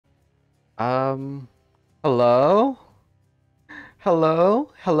Um, hello?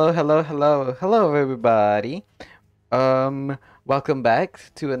 Hello, everybody. Um, Welcome back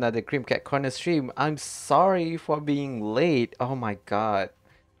to another CreamCatCorner stream. I'm sorry for being late. Oh my god.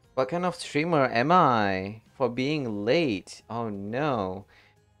 What kind of streamer am I for being late? Oh no.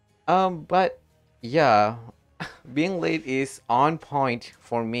 But yeah, being late is on point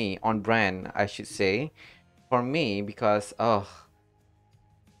for me, on brand, I should say, for me because I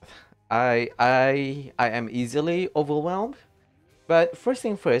am easily overwhelmed. But first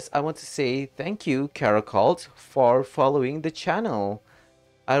thing first, I want to say thank you, Caracult, for following the channel.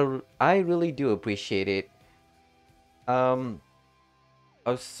 I really do appreciate it. Um,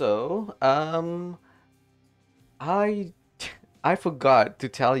 Also, I I forgot to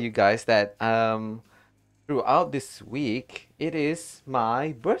tell you guys that throughout this week it is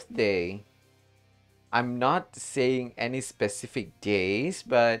my birthday. I'm not saying any specific days,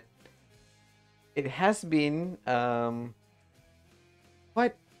 but it has been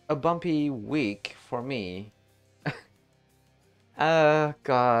quite a bumpy week for me.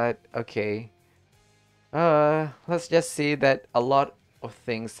 God, okay. Let's just say that a lot of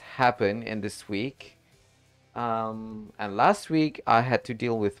things happen in this week. And last week I had to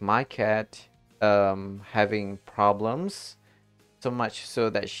deal with my cat having problems, so much so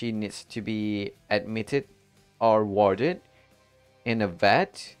that she needs to be admitted or warded in a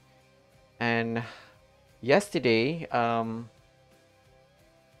vet. And yesterday,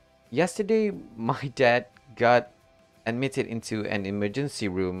 yesterday my dad got admitted into an emergency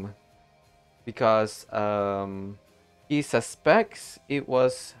room because he suspects it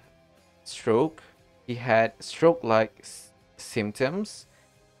was stroke. He had stroke-like symptoms,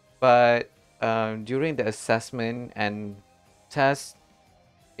 but during the assessment and test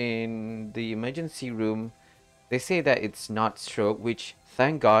in the emergency room, they say that it's not stroke, which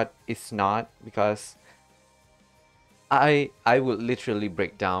thank God it's not, because I would literally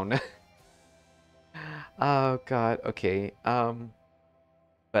break down. Oh God, okay.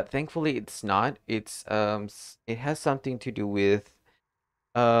 But thankfully it's not. It has something to do with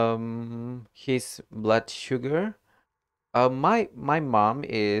his blood sugar. My mom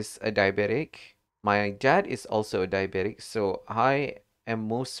is a diabetic. My dad is also a diabetic, so I am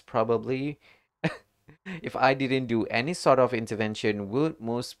most probably, if I didn't do any sort of intervention, would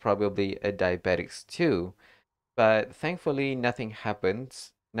most probably a diabetics too. But thankfully, nothing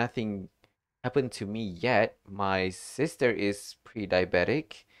happens. Nothing happened to me yet. My sister is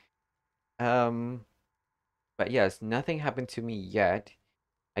pre-diabetic. Um, but yes, nothing happened to me yet.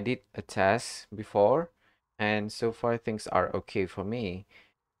 I did a test before, and so far things are okay for me.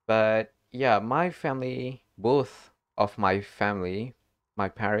 But yeah, my family, both of my family, my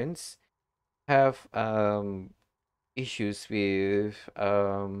parents have issues with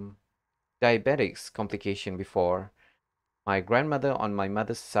diabetics complication before. My grandmother on my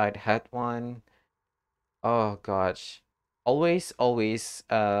mother's side had one. Oh gosh. Always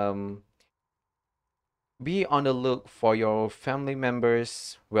be on the look for your family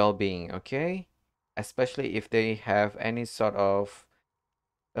members' well-being, okay? Especially if they have any sort of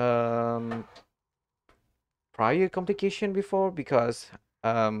um prior complication before, because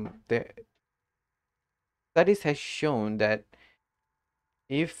the studies has shown that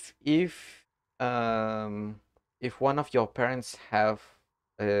if if um if one of your parents have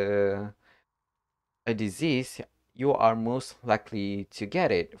a a disease, you are most likely to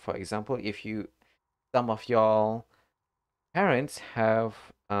get it. For example, if you some of your parents have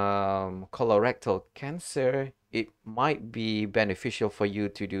colorectal cancer, it might be beneficial for you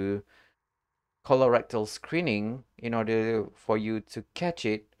to do colorectal screening in order for you to catch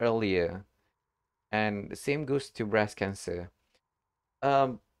it earlier. And the same goes to breast cancer.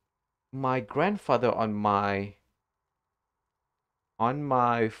 Um, my grandfather on my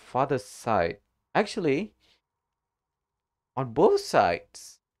father's side, actually on both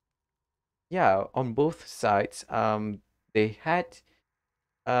sides, yeah, on both sides, they had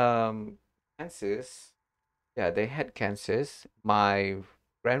um cancers. Yeah, they had cancers. My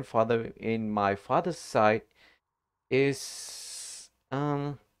grandfather in my father's side is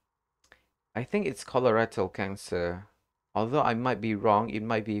I think it's colorectal cancer. Although I might be wrong, it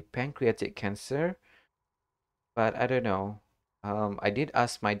might be pancreatic cancer, but I don't know. I did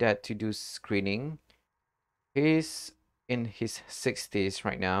ask my dad to do screening. He's in his 60s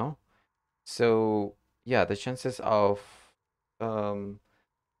right now. So, yeah, um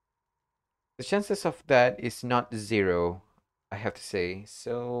the chances of that is not zero, I have to say.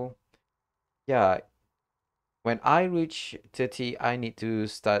 So, yeah, when I reach 30, I need to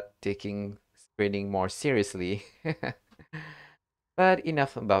start taking screening more seriously. But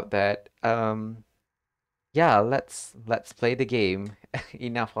enough about that. Yeah, let's play the game.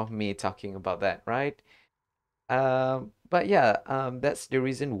 Enough of me talking about that, right? But yeah, that's the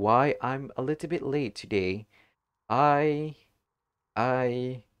reason why I'm a little bit late today. I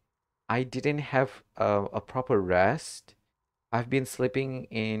I I didn't have a proper rest. I've been sleeping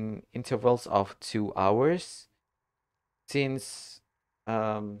in intervals of 2 hours since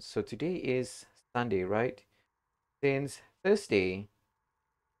so today is Sunday, right? Since Thursday,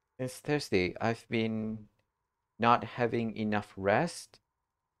 since Thursday, I've been not having enough rest.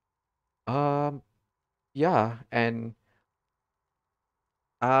 Um, yeah, and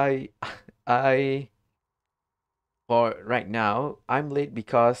I I for right now, I'm late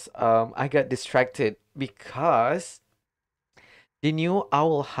because I got distracted because the new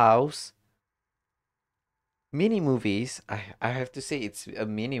Owl House mini movies, I have to say it's a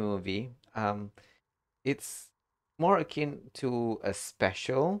mini movie. It's more akin to a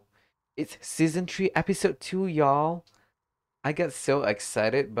special. It's season 3, episode 2, y'all. I got so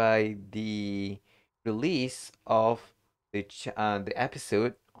excited by the release of the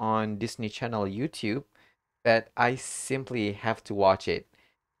episode on Disney Channel YouTube that I simply have to watch it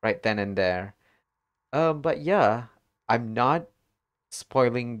right then and there. But yeah, I'm not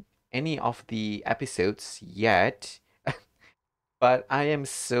spoiling any of the episodes yet, but I am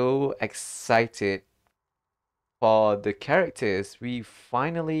so excited for the characters. We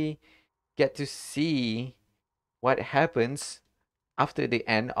finally get to see what happens after the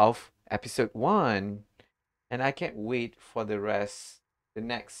end of episode 1. And I can't wait for the rest. The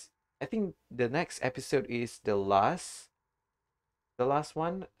next, I think the next episode is the last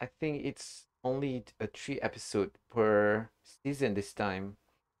one. I think it's only a 3 episode per season this time,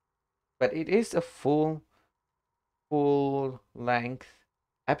 but it is a full length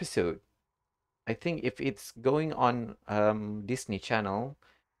episode. I think if it's going on Disney Channel,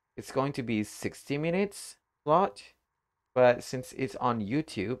 it's going to be 60 minutes slot, but since it's on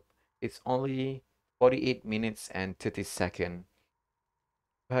YouTube, it's only 48 minutes and 30 seconds.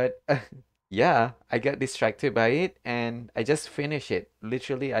 But yeah, I got distracted by it and I just finished it.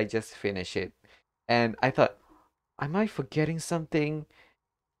 Literally, I just finished it. And I thought, am I forgetting something?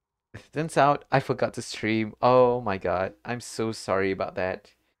 Turns out I forgot to stream. Oh my god, I'm so sorry about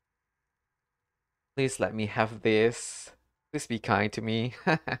that. Please let me have this. Please be kind to me.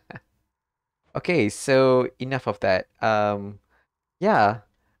 Okay, so enough of that. Yeah,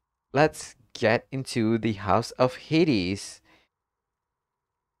 let's get into the House of Hades.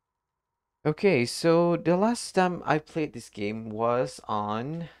 Okay, so the last time I played this game was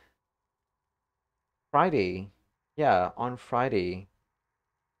on Friday. Yeah, on Friday.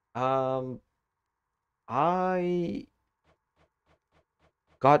 Um, I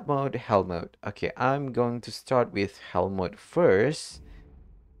God mode, hell mode. Okay, I'm going to start with hell mode first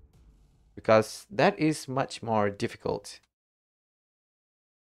because that is much more difficult.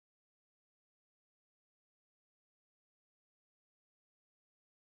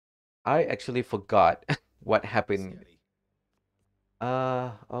 I actually forgot what happened.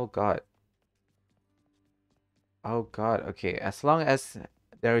 Oh God. Oh God. Okay, as long as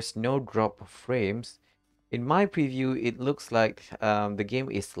there is no drop of frames, in my preview, it looks like the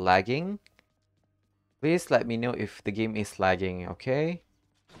game is lagging. Please let me know if the game is lagging, okay?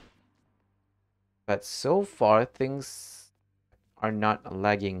 But so far, things are not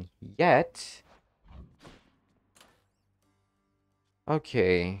lagging yet.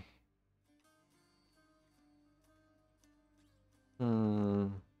 Okay. Hmm.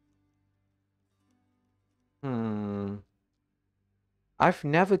 Hmm. I've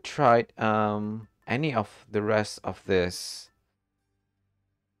never tried any of the rest of this.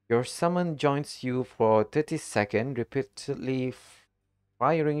 Your summon joins you for 30 seconds, repeatedly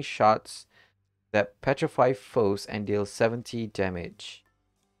firing shots that petrify foes and deal 70 damage.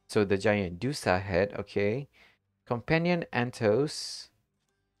 So the giant Dusa head, okay. Companion Antos.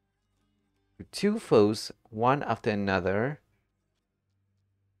 Two foes, one after another.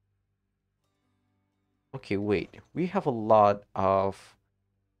 Okay, wait. We have a lot of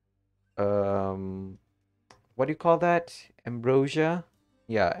um what do you call that? Ambrosia?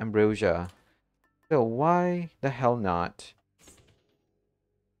 Yeah, ambrosia. So why the hell not?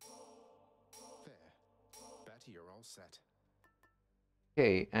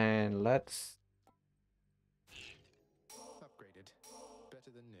 Okay, and let's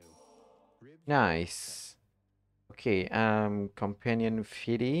nice. Okay, companion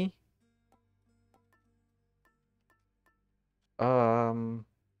Fiddy. Um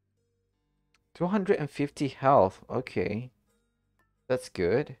 250 health. Okay. That's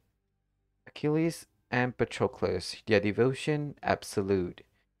good. Achilles and Patroclus, their devotion absolute.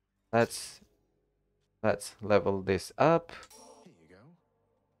 Let's let's level this up. Here you go.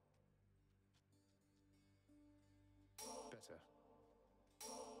 Better.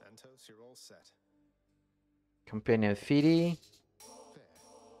 Antos, you're all set. Companion Fidi. Fair.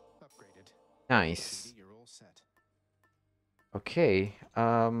 Upgraded. Nice. Fidi, you're all set. Okay.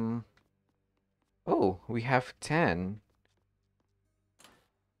 Oh, we have 10.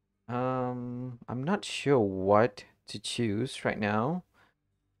 I'm not sure what to choose right now.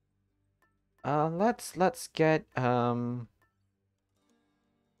 Let's get hmm.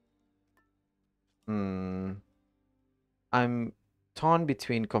 I'm torn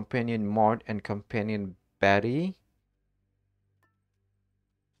between Companion Mort and Companion Betty.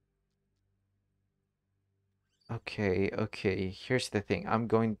 Okay, okay. Here's the thing. I'm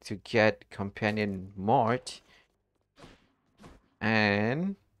going to get Companion Mort,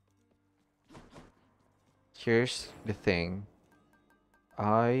 and here's the thing.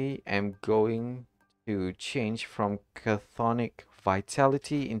 I am going to change from Chthonic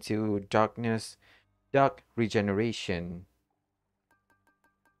Vitality into Dark Regeneration,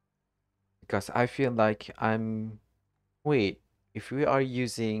 because I feel like wait, if we are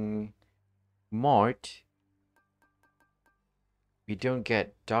using Mort, we don't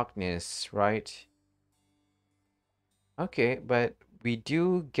get Darkness, right? Okay, but we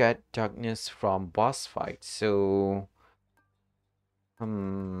do get Darkness from boss fight, so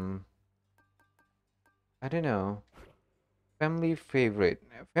hmm, I don't know. Family favorite.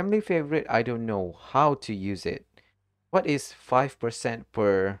 Family favorite, I don't know how to use it. What is 5%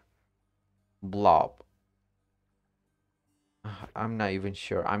 per blob? I'm not even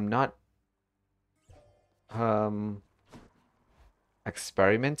sure. I'm not um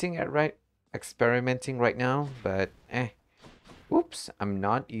experimenting at right experimenting right now, but oops, I'm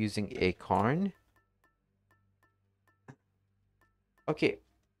not using Acorn. Okay,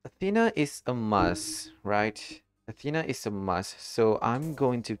 Athena is a must, right? Athena is a must, so I'm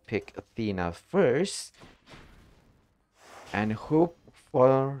going to pick Athena first and hope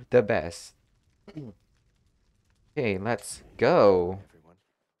for the best. Okay, let's go. Everyone.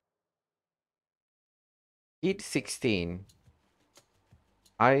 Heat 16.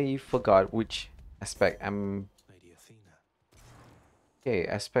 I forgot which aspect I'm. Lady Athena. Okay,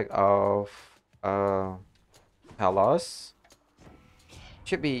 aspect of uh Talos.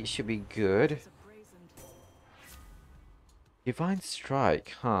 Should be good. Divine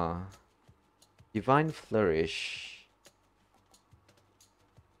Strike, huh? Divine Flourish.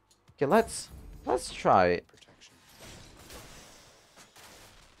 Okay, let's try it. Protection.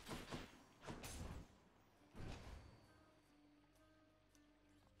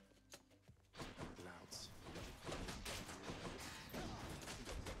 Louds.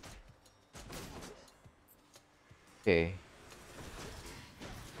 Okay.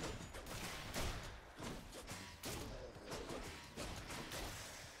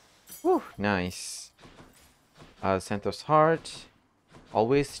 Whew, nice. Santos Heart.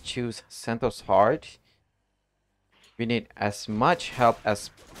 Always choose Santos Heart. We need as much help as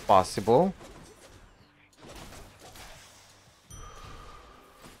possible.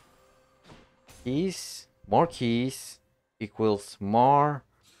 Keys, more keys equals more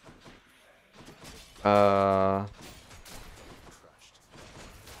uh Crushed.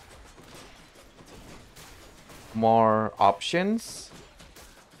 more options.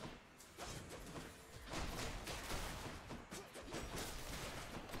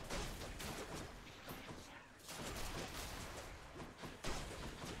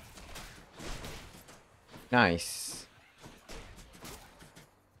 Nice.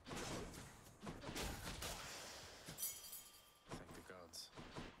 Thank the gods.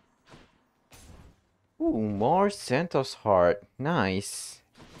 Ooh, more Santos Heart. Nice.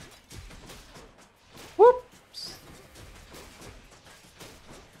 Whoops.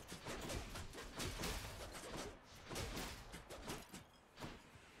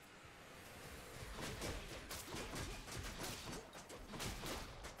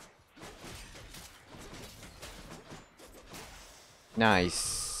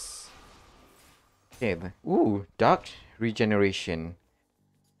 Nice. Okay. Ooh, Dark Regeneration.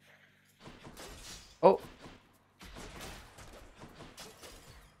 Oh,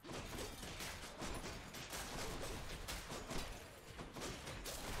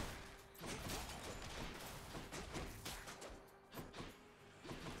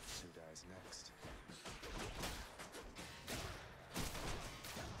 Who dies next?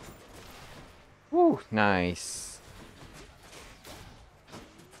 ooh, nice.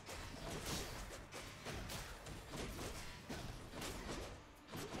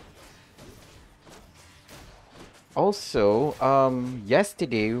 Also,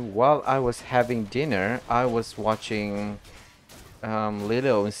 yesterday while I was having dinner, I was watching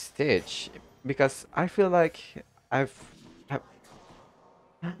Lilo and Stitch because I feel like I've have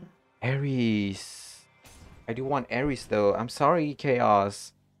Aries. I do want Aries though. I'm sorry,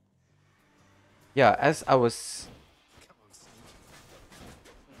 Chaos. Yeah, Come on, Sneaky.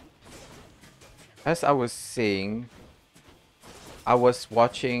 as I was saying, I was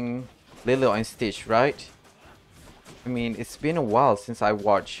watching Lilo and Stitch, right? I mean, it's been a while since I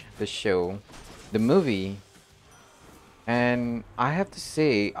watched the show, the movie, and I have to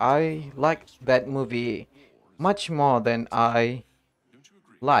say I like that movie much more than I Don't you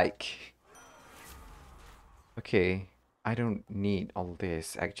agree? like. Okay, I don't need all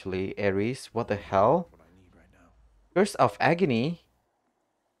this actually. Aries, what the hell? What I need right now. Curse of Agony?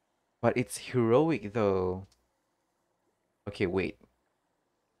 But it's heroic though. Okay, wait.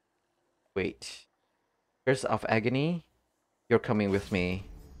 Curse of Agony? You're coming with me.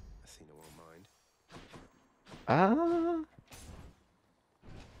 Athena won't mind. Ah,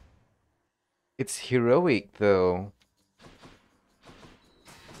 it's heroic though.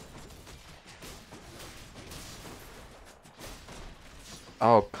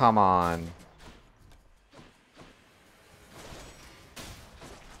 Oh, come on.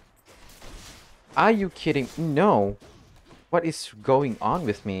 Are you kidding? No. What is going on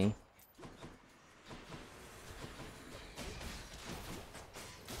with me?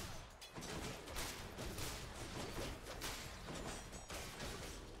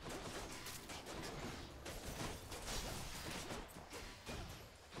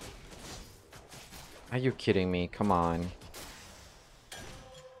 Are you kidding me? Come on.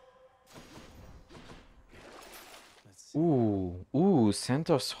 Let's see. Ooh,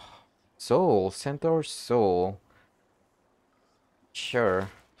 Centaur's Soul. Sure,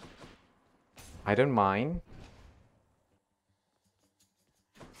 I don't mind.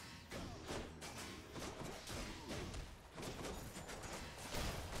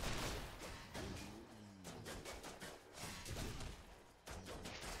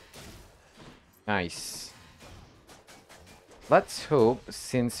 Nice. Let's hope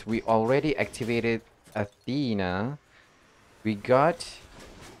since we already activated Athena, we got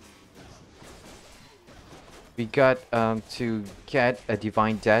to get a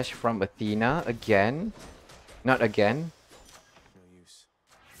divine dash from Athena again. Not again. No use.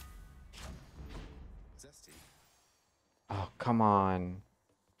 Zesty. Oh, come on.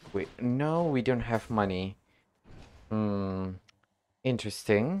 Wait, no, we don't have money. Hmm,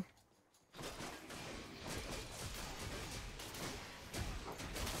 interesting.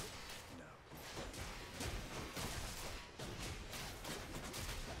 No.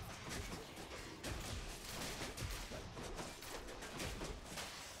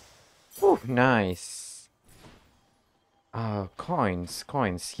 Oh, nice.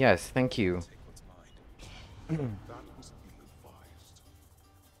 Coins. Yes, thank you. Take what's mine. That was ill-advised.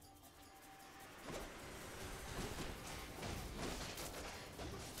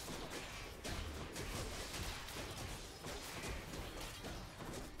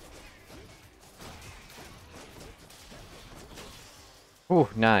 Oh,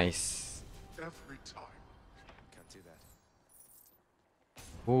 nice. Every time. Can't do that.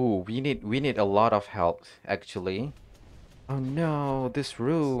 Oh, we need a lot of help actually. Oh no, this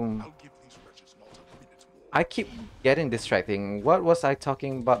room. I'll give these wretches not a minute more. I keep getting distracting. What was I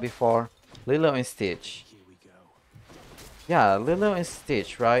talking about before? Lilo and Stitch. Here we go. Yeah, Lilo and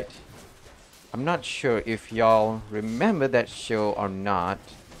Stitch, right? I'm not sure if y'all remember that show or not,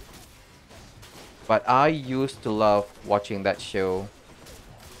 but I used to love watching that show.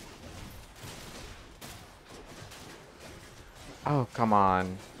 Oh, come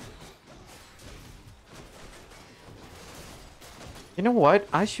on. You know what?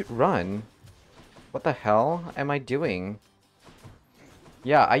 I should run. What the hell am I doing?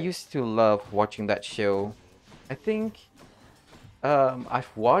 Yeah, I used to love watching that show. I think I've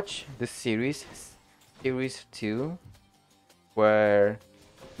watched the series 2 where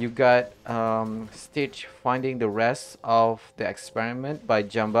you got Stitch finding the rest of the experiment by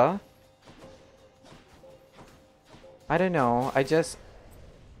Jumba. I don't know. I just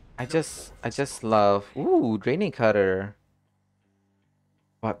love. Ooh, Draining Cutter.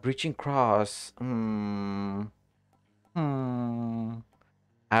 But Breaching Cross. Hmm.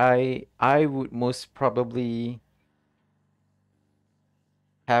 I would most probably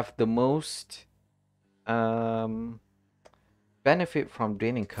have the most um benefit from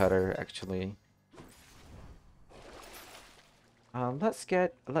Draining Cutter actually. Let's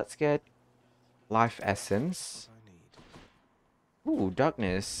get Life Essence. What I need. Ooh,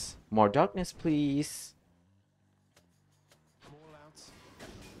 darkness. More darkness, please.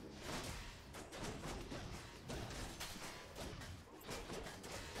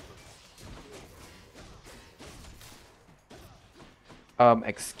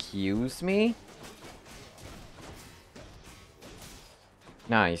 Excuse me?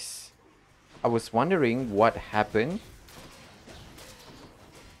 Nice. I was wondering what happened.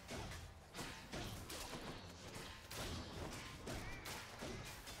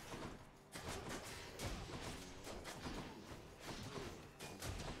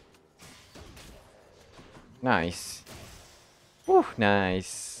 Nice. Whew,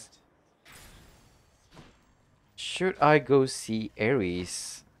 nice. Should I go see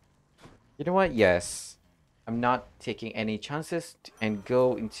Ares? You know what? Yes. I'm not taking any chances and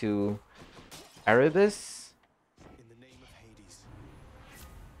go into Erebus. In the name of Hades.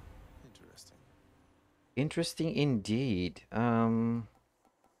 Interesting. Interesting indeed. I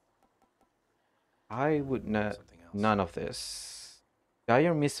would not. Something else. None of this.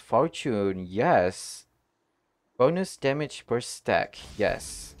 Dire misfortune. Yes. Bonus damage per stack.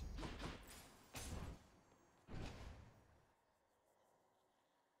 Yes.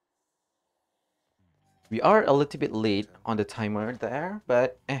 We are a little bit late on the timer there,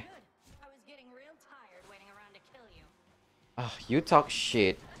 but Good. I was getting real tired waiting around to kill you. You talk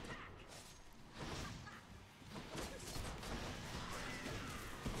shit.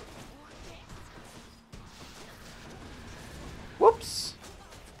 Whoops.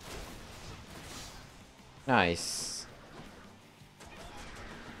 Nice.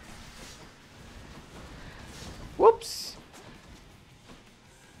 Whoops.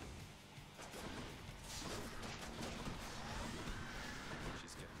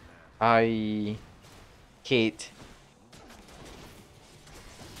 She's getting mad. I hate.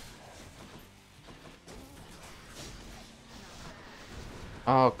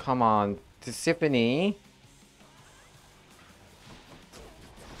 Oh, come on. Tiffany.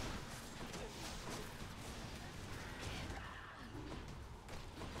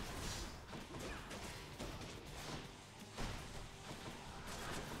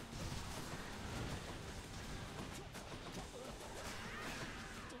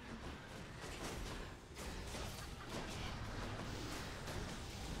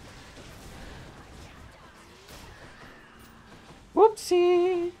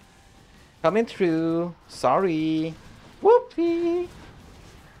 Whoopsie. Coming through. Sorry. Whoopie.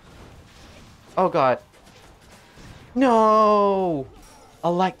 Oh god. No!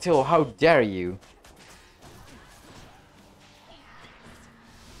 Alecto, how dare you?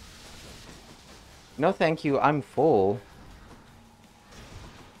 No thank you, I'm full.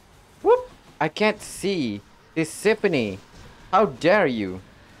 Whoop! I can't see. This Symphony. How dare you?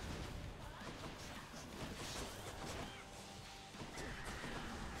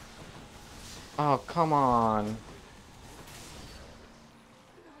 Oh, come on.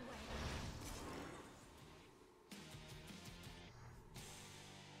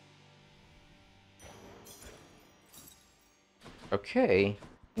 Okay,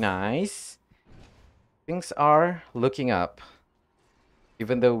 nice. Things are looking up.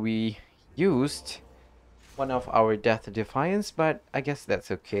 Even though we used one of our Death Defiance, but I guess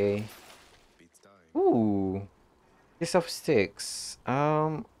that's okay. Beats dying. Ooh, Piece of Sticks.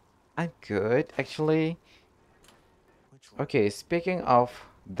 I'm good, actually. Which one? Okay, speaking of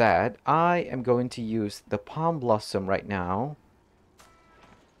that, I am going to use the Palm Blossom right now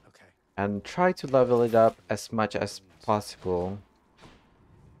Okay. and try to level it up as much as possible.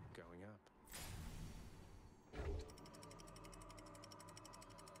 Going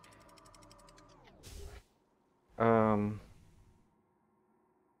up. Um,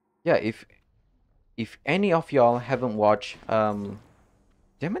 yeah, if any of y'all haven't watched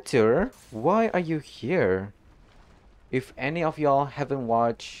Demeter, why are you here? If any of y'all haven't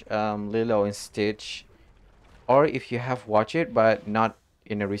watched Lilo and Stitch, or if you have watched it but not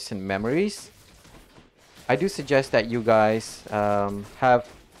in a recent memories, I do suggest that you guys have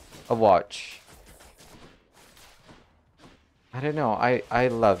a watch. I don't know, I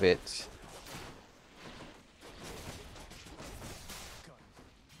love it.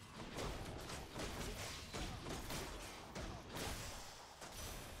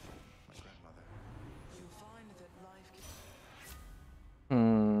 My grandmother. You'll find that life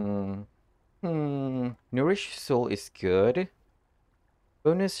Nourish Soul is good.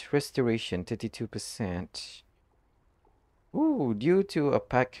 Bonus Restoration 32%. Ooh, due to a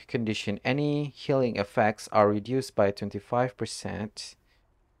pack condition, any healing effects are reduced by 25%.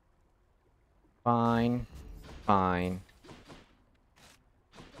 Fine, fine.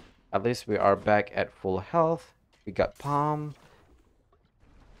 At least we are back at full health. We got Palm.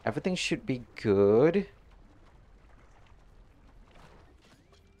 Everything should be good.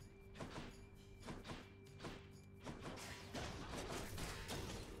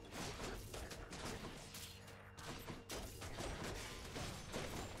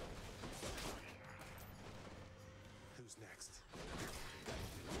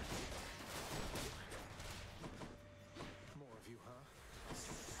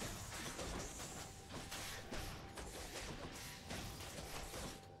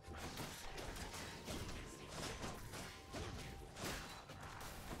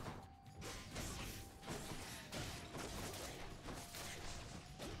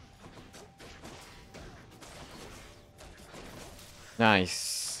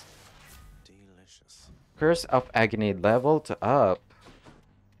 Nice. Delicious. Curse of Agony leveled up.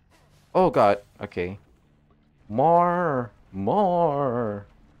 Oh god, okay. More! More!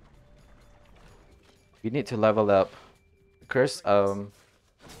 We need to level up. Curse, oh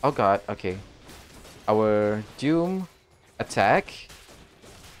god, okay. Our Doom attack.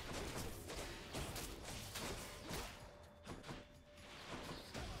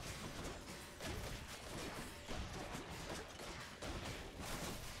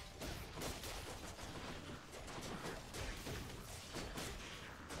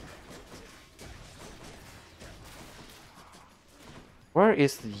 Where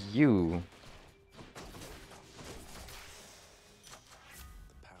is you?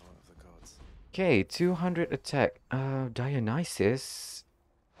 The power of the gods. Okay, 200 attack. Dionysus.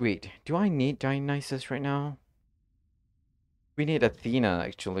 Wait, do I need Dionysus right now? We need Athena,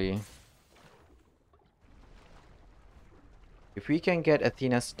 actually. If we can get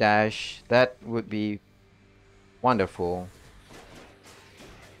Athena's dash, that would be wonderful.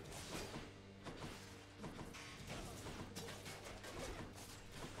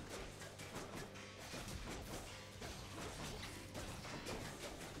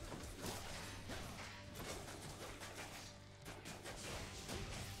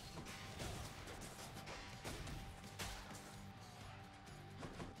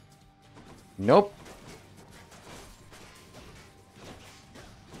 Nope.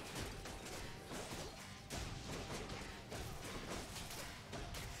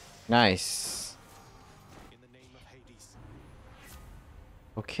 Nice. In the name of Hades.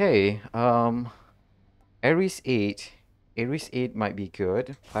 Okay, Ares 8. Ares 8 might be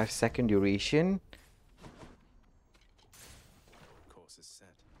good. 5-second duration. Course is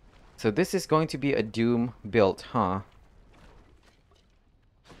set. So this is going to be a Doom build, huh?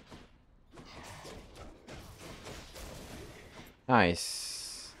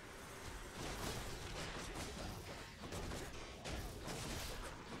 Nice.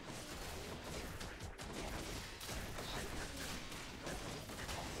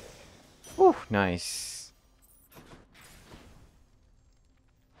 Ooh, nice.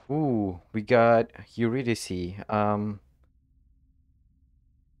 Ooh, we got Eurydice.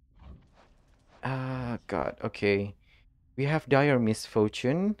 God, okay. We have Dire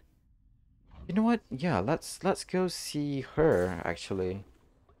Misfortune. You know what? Yeah, let's go see her actually.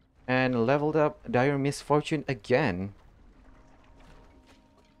 And leveled up Dire Misfortune again.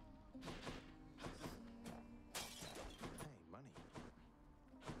 Hey, money.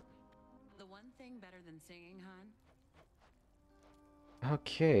 The one thing better than singing, hon?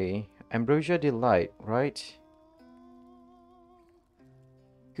 Okay, Ambrosia Delight, right?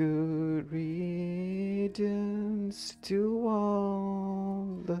 Good riddance to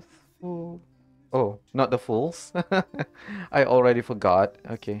all the fools. Oh, not the fools. I already forgot.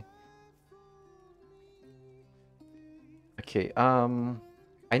 Okay. Okay,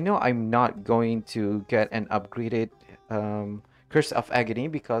 I know I'm not going to get an upgraded Curse of Agony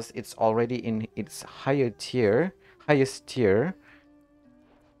because it's already in its highest tier.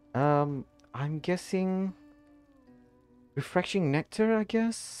 Um, I'm guessing Refreshing Nectar, I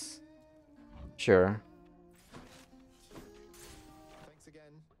guess? Sure. Thanks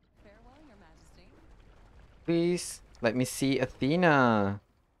again. Farewell, Your Majesty. Please, let me see Athena.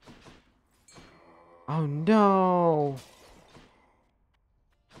 Oh no!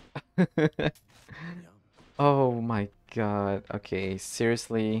 Yum. Oh my god. Okay,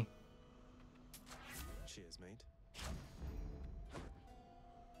 seriously. Cheers, mate.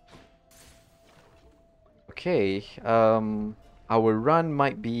 Okay, our run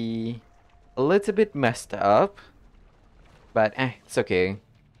might be a little bit messed up, but it's okay.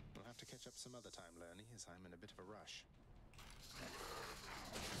 We'll have to catch up some other time, Lerny, as I'm in a bit of a rush.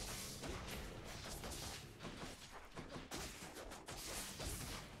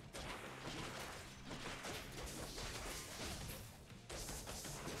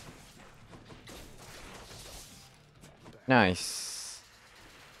 Nice.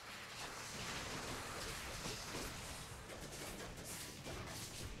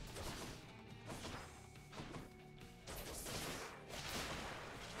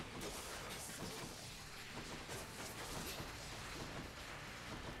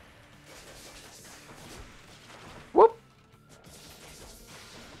 Whoop!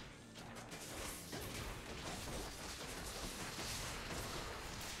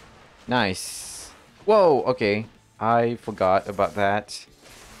 Nice. Whoa, okay. I forgot about that.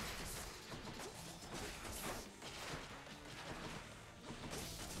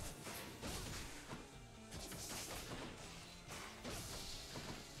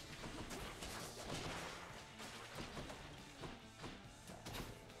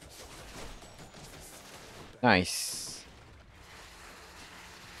 Nice.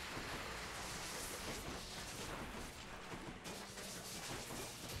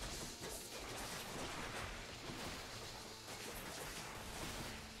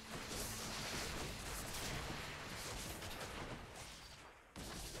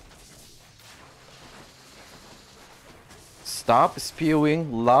 Stop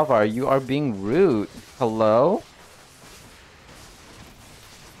spewing lava. You are being rude. Hello?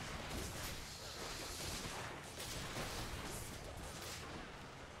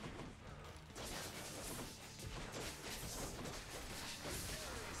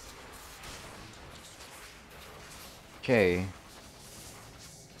 Okay.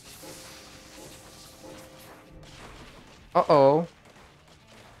 Uh-oh.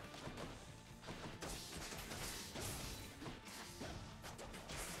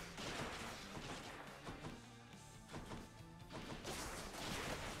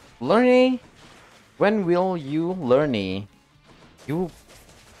 Learny? When will you learny? You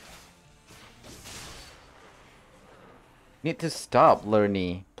need to stop,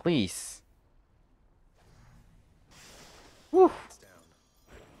 learny. Please. Whew. It's down.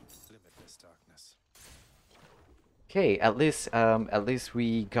 Limitless darkness. Okay, at least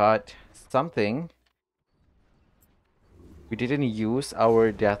we got something. We didn't use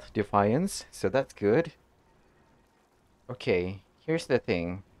our Death Defiance, so that's good. Okay, here's the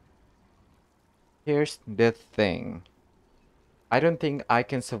thing. Here's the thing. I don't think I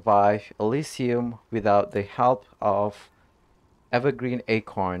can survive Elysium without the help of Evergreen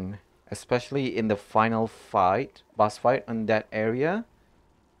Acorn, especially in the final fight, boss fight on that area.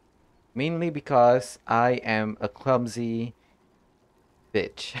 Mainly because I am a clumsy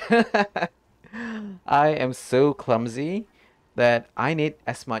bitch. I am so clumsy that I need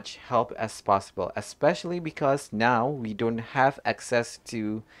as much help as possible, especially because now we don't have access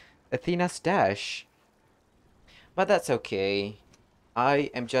to Athena's dash. But that's okay.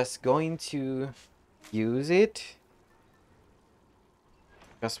 I am just going to use it.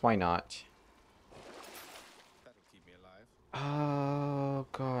 Because why not? That'll keep me alive. Oh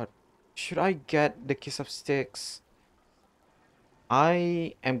god. Should I get the Kiss of Sticks?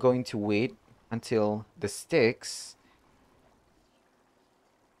 I am going to wait until the sticks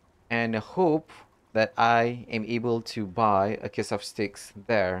and hope that I am able to buy a Kiss of Sticks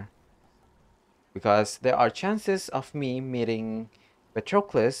there. Because there are chances of me meeting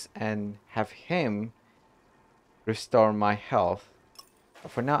Patroclus and have him restore my health.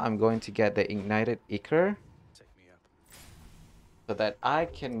 But for now, I'm going to get the Ignited Ichor Take me up. so that I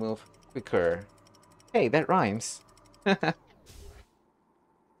can move quicker. Hey, that rhymes.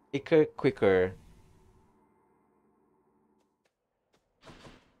 Ichor quicker.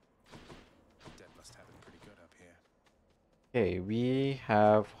 Dead must have it pretty good up here. Okay, we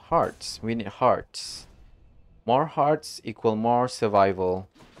have hearts. We need hearts. More hearts equal more survival.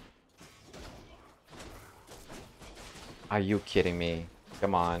 Are you kidding me?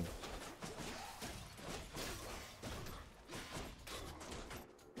 Come on.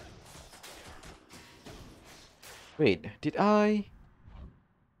 Wait, did I?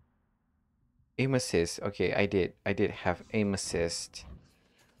 Aim assist. Okay, I did. I did have aim assist.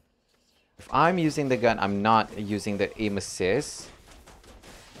 If I'm using the gun, I'm not using the aim assist.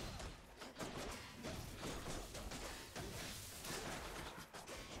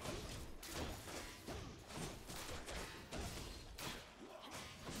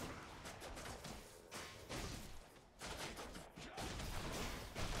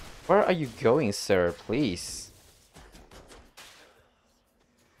 Where are you going, sir? Please.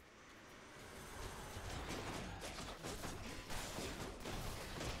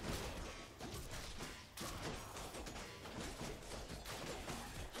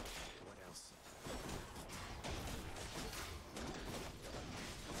 What else?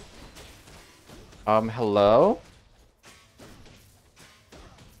 Hello?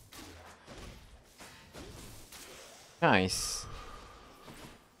 Nice.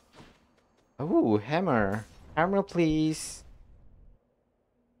 Ooh, hammer. Hammer, please.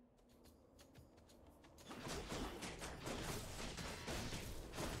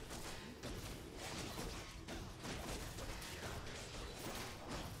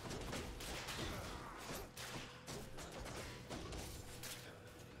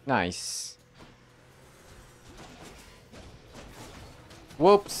 Nice.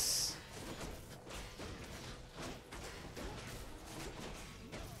 Whoops.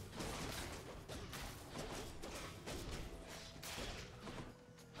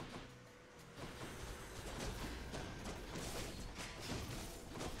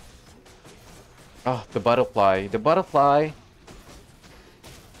 Oh, the butterfly. The butterfly.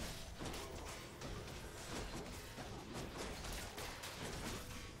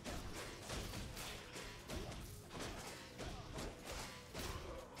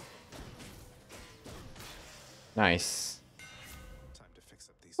 Nice. Time to fix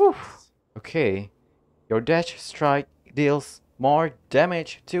up these Whew. fists. Okay. Your dash strike deals more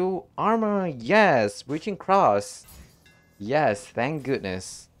damage to armor. Yes. Reaching cross. Yes. Thank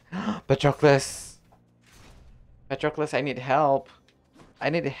goodness. Patroclus. Patroclus, I need help. I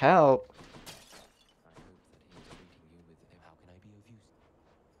need help.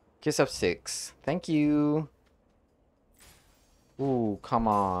 Kiss of 6. Thank you. Ooh, come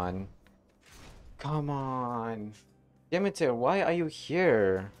on. Come on. Demeter, why are you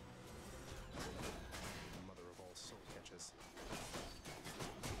here? Mother of all soul catchers.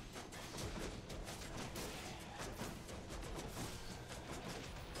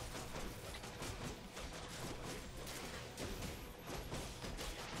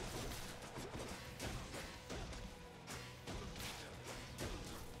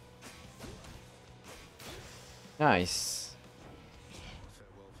 Nice.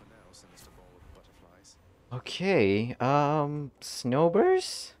 Farewell for now, sinister ball of butterflies. Okay,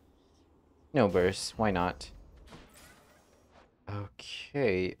 Snowburst? Snowburst, why not?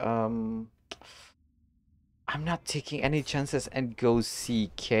 Okay, I'm not taking any chances and go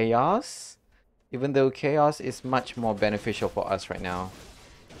see Chaos, even though Chaos is much more beneficial for us right now.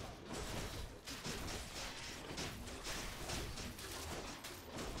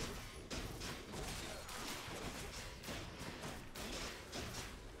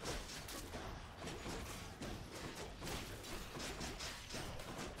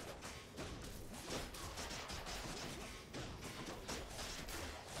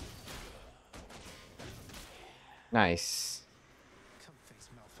 Nice. Come face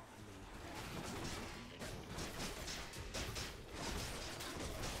Malphite me.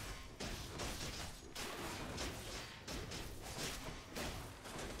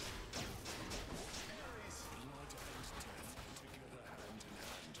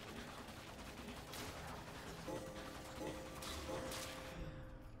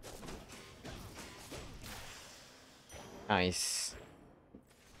 Nice.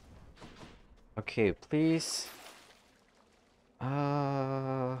 Okay, please.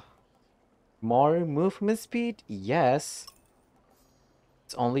 More movement speed? Yes.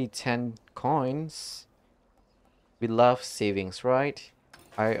 It's only 10 coins. We love savings, right?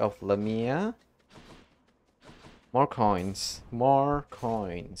 Eye of Lamia. More coins. More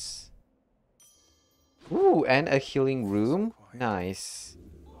coins. Ooh, and a healing room. Nice.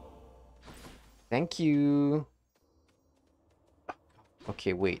 Thank you.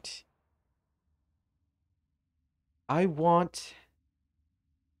 Okay, wait. I want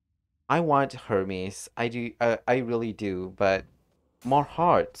Hermes. I do. I really do. But more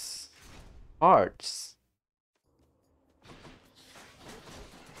hearts. Hearts.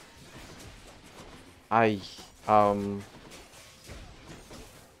 I um.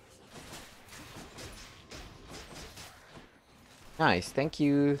 Nice. Thank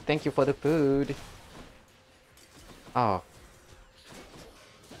you. Thank you for the food. Oh.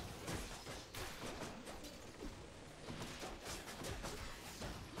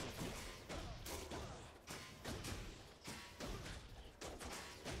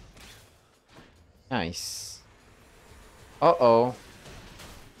 Nice. Uh-oh.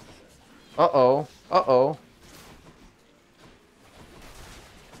 Uh-oh. Uh-oh.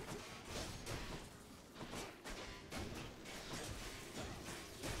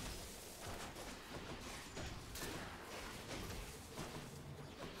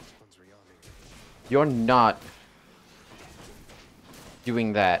 One's rearming. You're not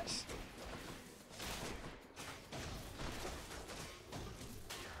doing that.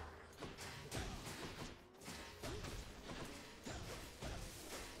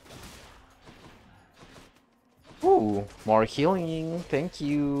 Ooh, more healing. Thank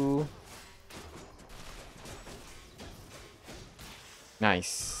you.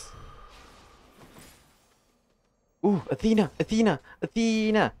 Nice. Ooh, Athena, Athena,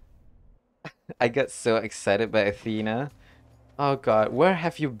 Athena. I got so excited by Athena. Oh god, where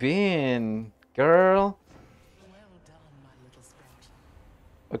have you been, girl? Well done, my little sport.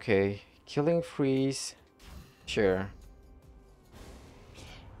 Okay, killing freeze. Sure.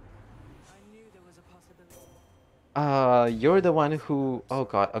 I knew there was a possibility. You're the one who... Oh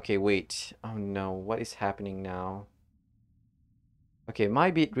god, okay, wait. Oh no, what is happening now? Okay,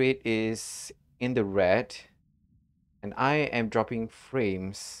 my bitrate is in the red, and I am dropping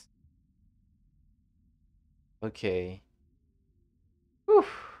frames. Okay. Whew.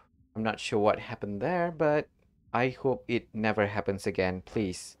 I'm not sure what happened there, but I hope it never happens again,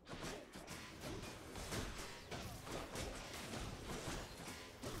 please.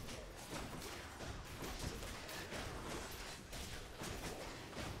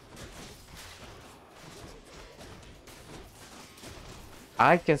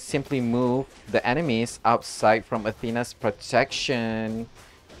 I can simply move the enemies outside from Athena's protection.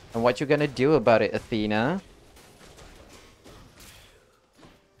 And what you gonna do about it, Athena?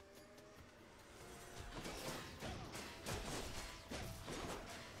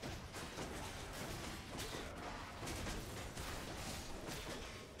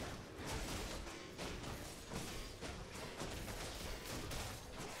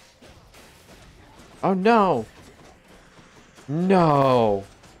 Oh no! No!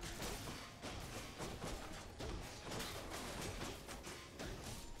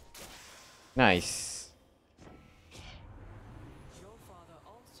 Nice. Your father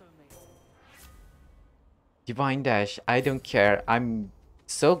also made Divine Dash. I don't care. I'm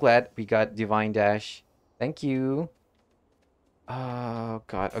so glad we got Divine Dash. Thank you. Oh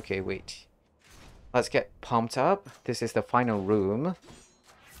god. Okay, wait. Let's get pumped up. This is the final room.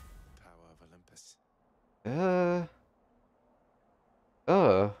 Power of Olympus. Uh.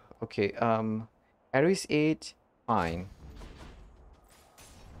 Oh. Okay. Aries 8. Fine.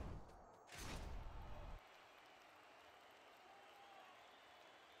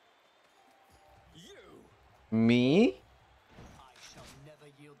 You! Me? I shall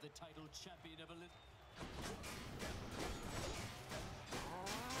never yield the title champion of Olympus.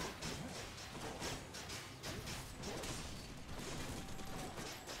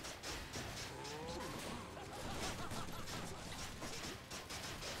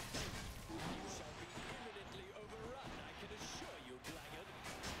 You shall be imminently overrun, I can assure you, Blackguard.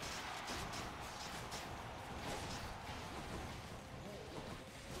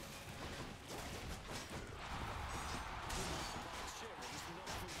 Cheering's not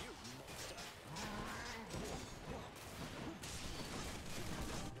for you, monster.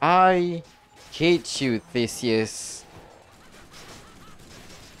 I hate you, Theseus.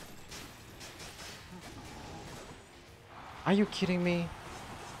 Are you kidding me?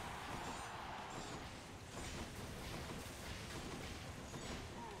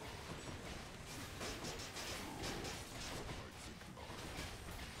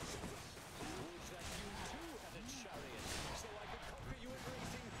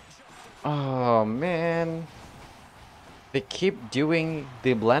 Oh man. They keep doing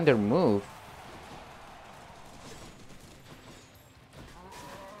the blender move.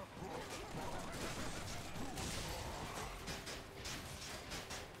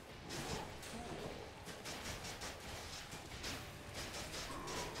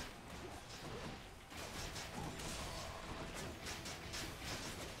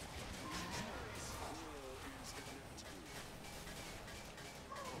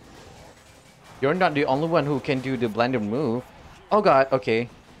 You're not the only one who can do the blender move. Oh god, okay.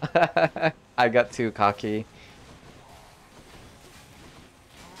 I got too cocky.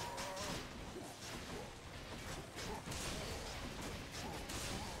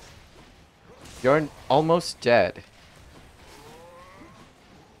 You're almost dead.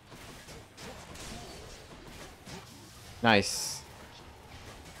 Nice.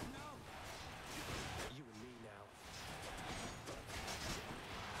 You and me now.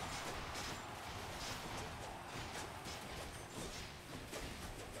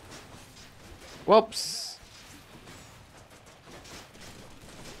 Whoops.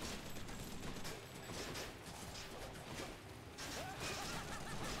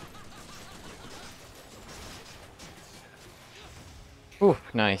 Ooh,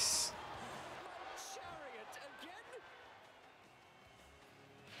 nice. Chariot again?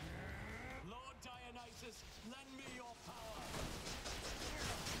 Lord Dionysus, lend me your power.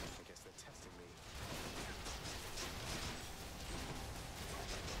 I guess they're testing me.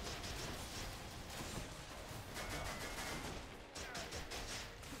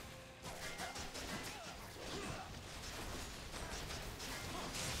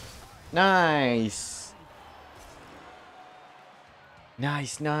 Nice.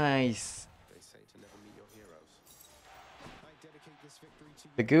 Nice, nice. They say to never meet your heroes. I dedicate this victory to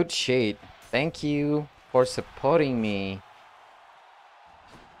The you. good shade. Thank you for supporting me.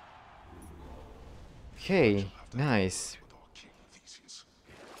 Okay, Have to nice. with our king Theseus.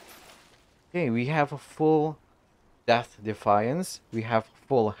 Okay, we have a full Death Defiance. We have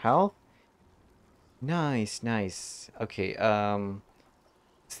full health. Nice, nice. Okay,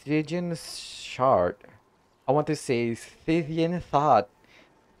 Stygian Shard. I want to say Stygian Thought.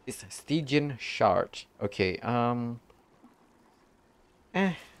 It's Stygian Shard. Okay,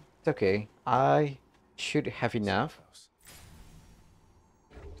 it's okay. I should have So enough. close.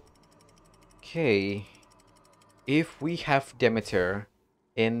 Okay. If we have Demeter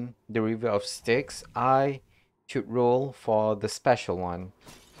in the River of Styx, I should roll for the special one.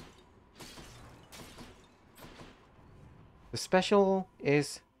 The special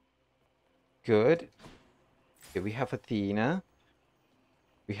is good. Okay, we have Athena.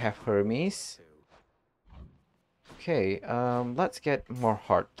 We have Hermes. Okay, let's get more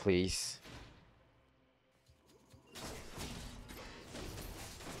heart, please.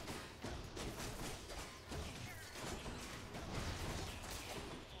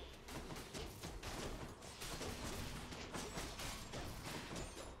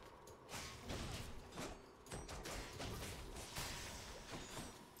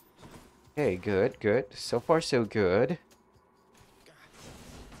 Okay, good, good. So far, so good.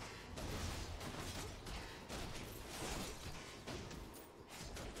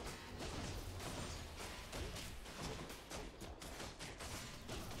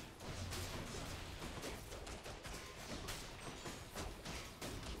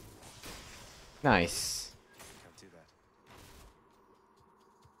 Nice. Can't do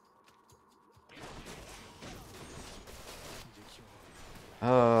that.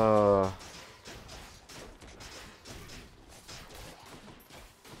 Uh,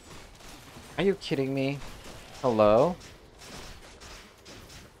 are you kidding me? Hello?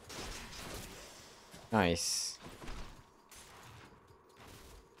 Nice.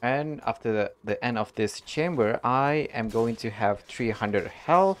 And after the end of this chamber, I am going to have 300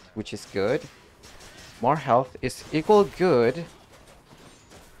 health, which is good. More health is equal good.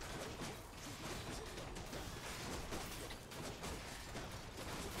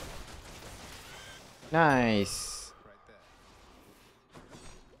 Nice. Right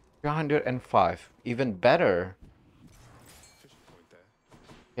there. 305. Even better. Fishing point there.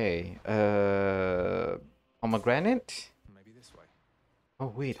 Okay. Pomegranate? Maybe this way. Oh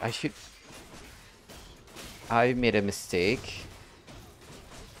wait, I made a mistake.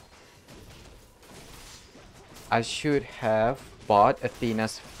 I should have bought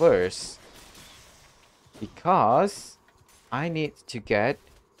Athena's first. Because I need to get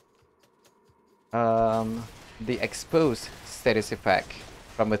the exposed status effect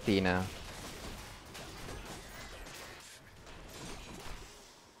from Athena.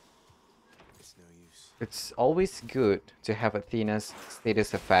 It's no use. It's always good to have Athena's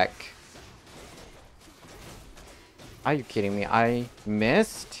status effect. Are you kidding me? I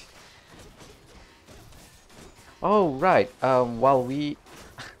missed? Oh, right. While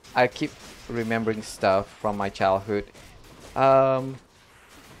I keep remembering stuff from my childhood. Um,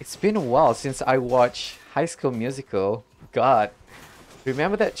 it's been a while since I watched High School Musical. God,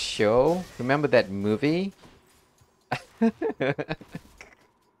 remember that show? Remember that movie?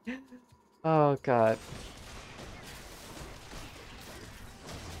 Oh, God.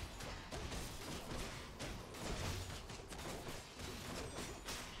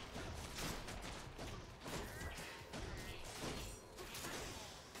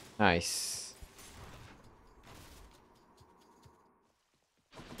 Nice.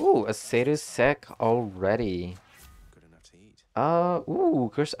 Ooh, a status sec already. Good enough to eat.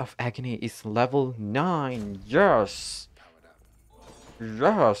 Ooh, Curse of Agony is level 9. Yes. Powered up.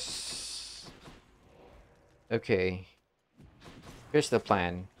 Yes. Okay. Here's the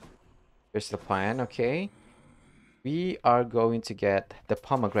plan. Here's the plan, okay? We are going to get the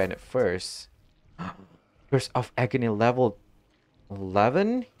pomegranate first. Curse of Agony level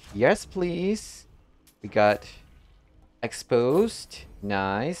 11? Yes, please. We got exposed.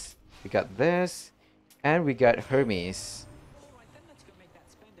 Nice. We got this. And we got Hermes. Alright then, let's go make that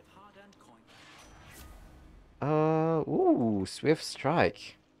spend of hard-earned coin. Ooh, Swift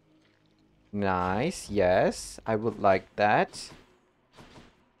Strike. Nice, yes, I would like that.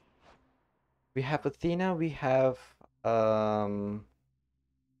 We have Athena, we have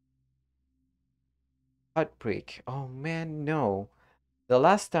Heartbreak. Oh man, no. The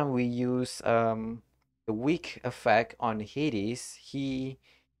last time we used the weak effect on Hades, he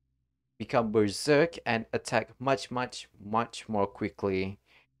become berserk and attack much more quickly.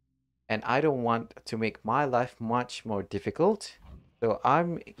 And I don't want to make my life much more difficult. So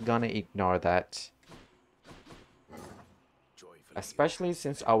I'm gonna ignore that. Joyfully. Especially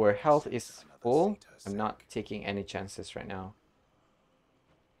since our health is Another full. satyr I'm not sank. taking any chances right now.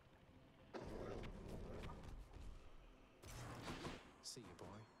 See you,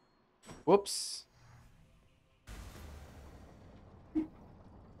 boy. Whoops.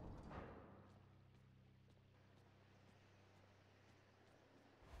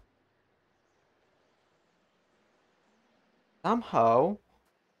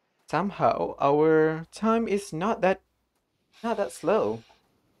 Somehow our time is not that slow.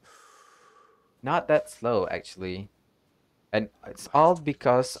 Not that slow actually. And it's all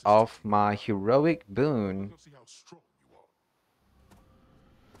because of my heroic boon. Let's see how strong you are.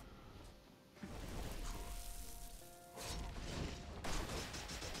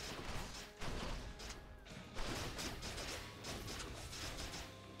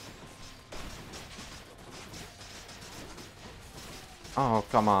 Oh,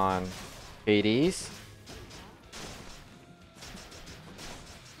 come on. Hades.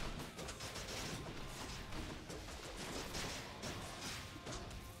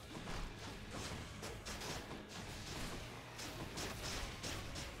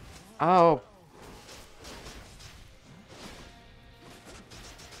 Oh.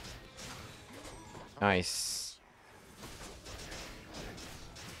 Nice.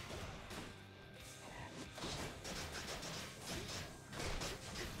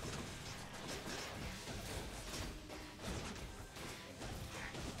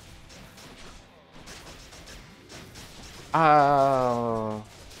 Oh.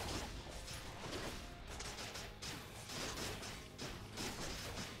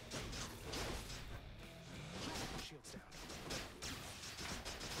 Shields down.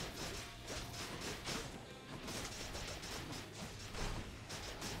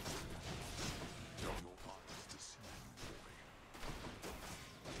 Your eyes deceive you, boy.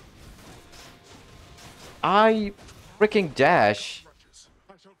 I freaking dash. Wretches,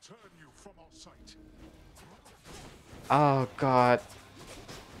 I shall turn you from our sight. Oh god.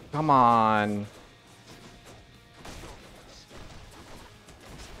 Come on.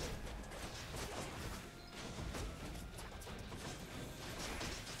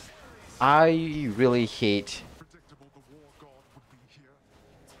 I really hate. Predictable the war god would be here.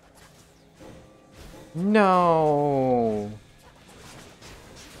 No.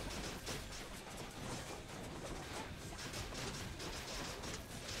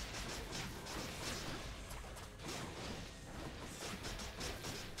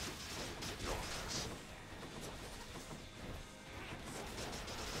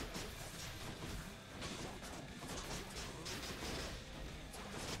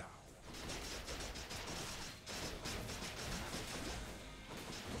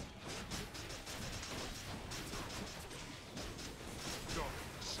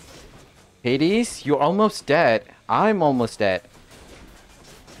 Hades, you're almost dead. I'm almost dead.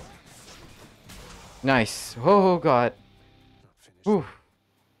 Nice. Oh god. Not finished. Whew.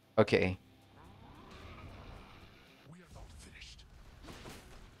 Okay. We are not finished.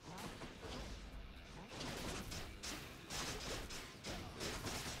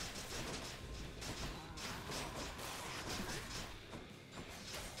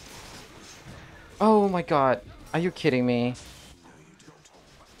 Oh my god. Are you kidding me?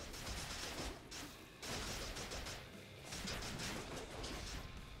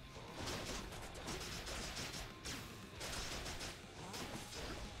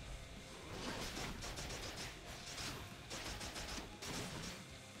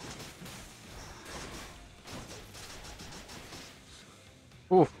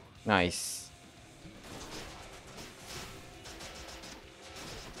 Ooh, nice.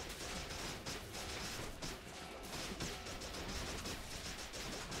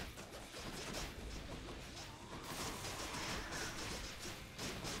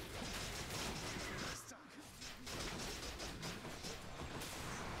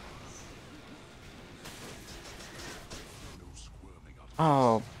 No squirming out.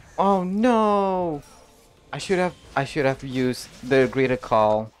 Oh, oh no! I should have used the greater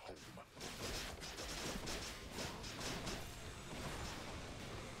call.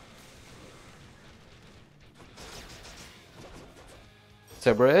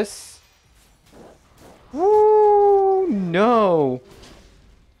 Cerberus? Woo! No!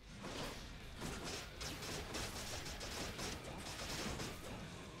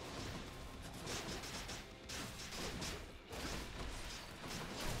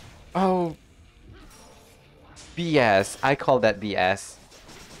 Oh, BS. I call that BS.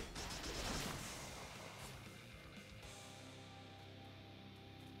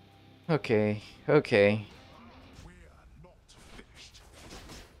 Okay, okay. We're not finished.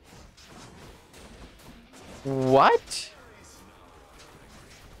 What?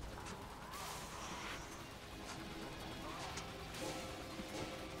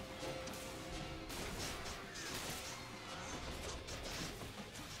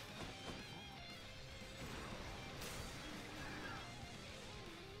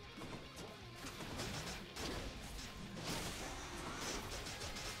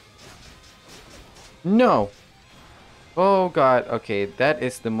 No. Oh god, okay, that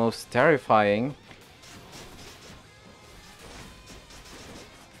is the most terrifying.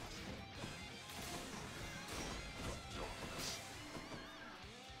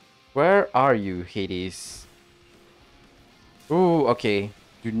 Where are you, Hades? Ooh, okay.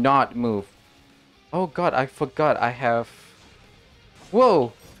 Do not move. Oh god, I forgot I have...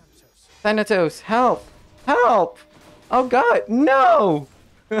 Whoa! Thanatos, help! Help! Oh god, no!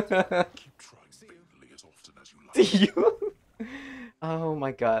 Keep trying vainly as often as you like. See you? Oh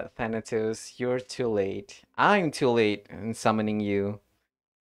my god, Thanatos, you're too late. I'm too late in summoning you.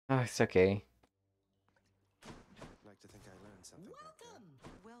 Oh, it's okay. Like to think I learned something back there.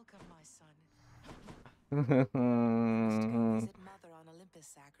 Welcome, my son. Stay Yeah, visit Mother on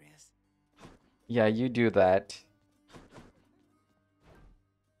Olympus, Zagreus. you do that.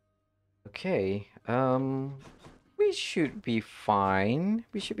 Okay, we should be fine.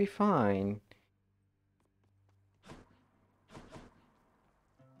 We should be fine.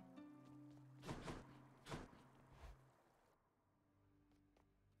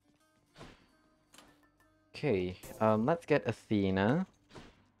 Okay, let's get Athena.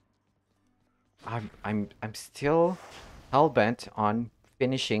 I'm still hell-bent on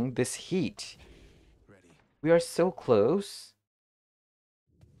finishing this heat. Ready. We are so close.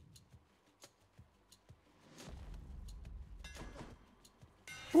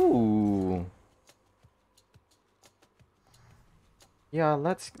 Ooh. Yeah,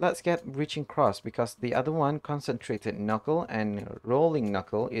 let's get reaching cross because the other one, concentrated knuckle and rolling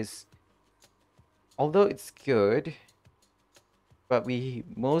knuckle, is, although it's good, but we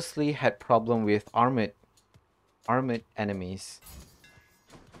mostly had problem with armored enemies.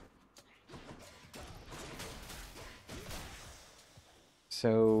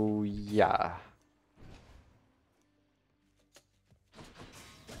 So yeah.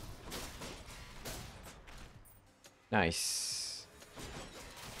 Nice.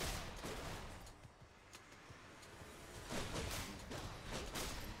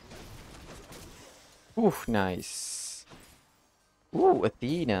 Ooh, nice. Ooh,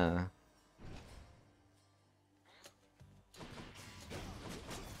 Athena.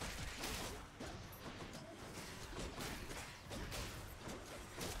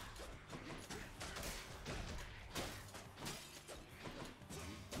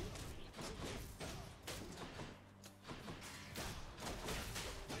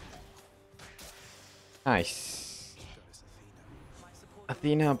 Nice. Goddess Athena. My support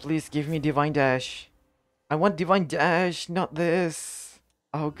Athena, please give me Divine Dash. I want Divine Dash, not this.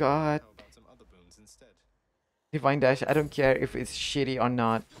 Oh god. How about some other boons instead? Divine Dash, I don't care if it's shitty or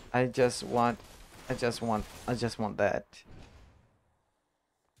not. I just want that.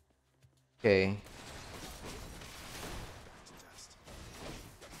 Okay. Back to dust.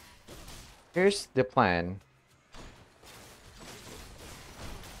 Here's the plan.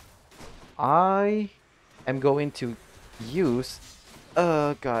 I am going to use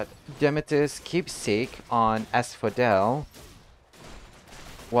god, Demeter's keepsake on Asphodel.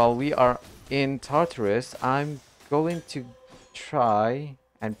 While we are in Tartarus, I'm going to try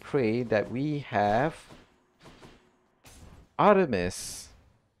and pray that we have Artemis.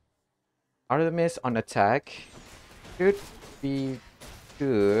 Artemis on attack should be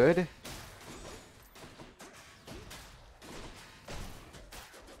good.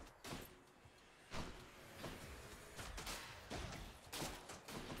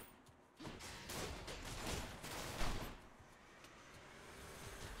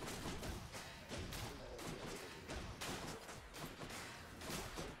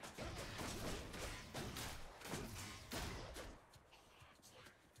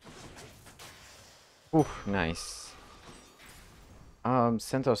 Ooh, nice.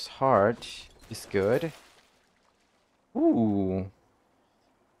 Centaur's Heart is good. Ooh.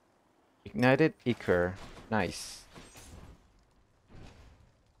 Ignited Ichor. Nice.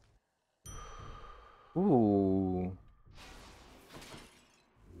 Ooh.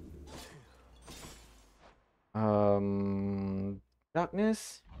 Um,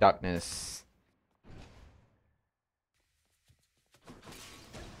 Darkness? Darkness.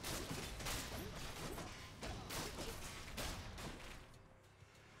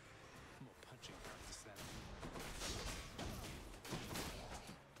 More punching practice then.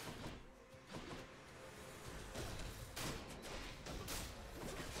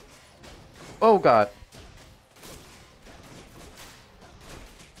 Oh god.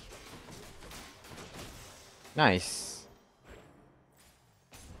 Nice.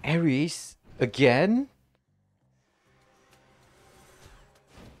 Ares? Again?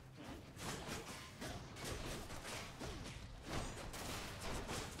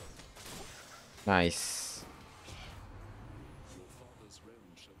 Nice. Your father's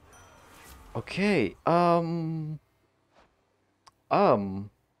realm shall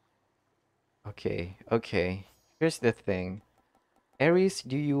Okay, okay. Here's the thing. Ares,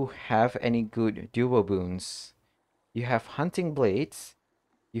 do you have any good duo boons? You have Hunting Blades,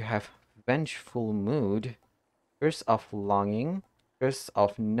 you have Vengeful Mood, Curse of Longing, Curse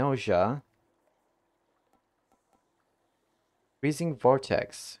of Nausea, Freezing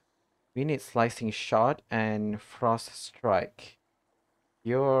Vortex. We need Slicing Shot and Frost Strike.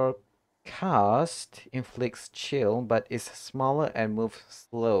 Your cast inflicts chill but is smaller and moves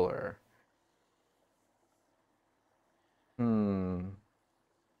slower. Hmm.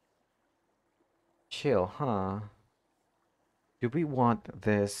 Chill, huh? Do we want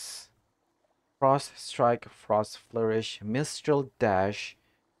this? Frost Strike, Frost Flourish, Mistral Dash,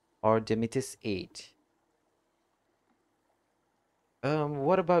 or Demeter's 8?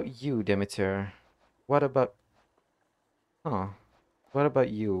 What about you, Demeter? What about... Huh. What about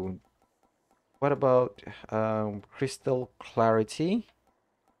you? What about Crystal Clarity?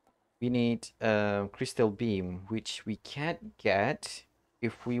 We need Crystal Beam, which we can't get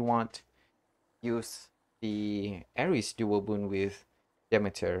if we want use the Ares dual boon with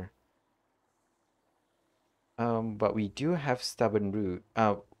Demeter. But we do have Stubborn Root.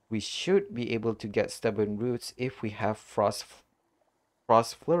 We should be able to get Stubborn Roots if we have Frost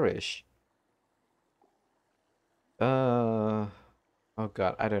Flourish. Oh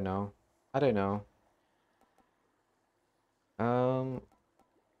god, I don't know. I don't know. Um,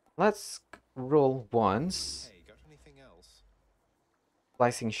 let's roll once. Hey, got anything else?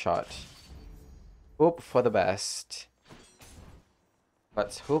 Slicing shot. Hope for the best.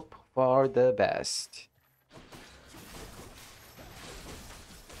 Let's hope for the best.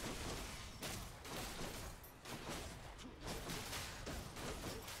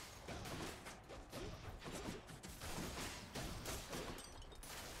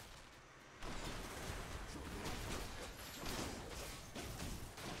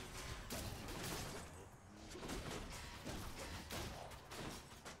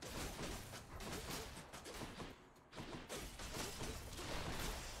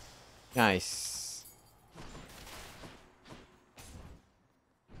 Nice.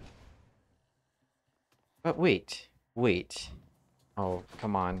 But wait. Oh,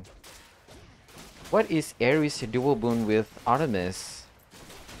 come on. What is Ares dual boon with Artemis?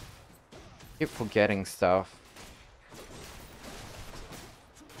 Keep forgetting stuff.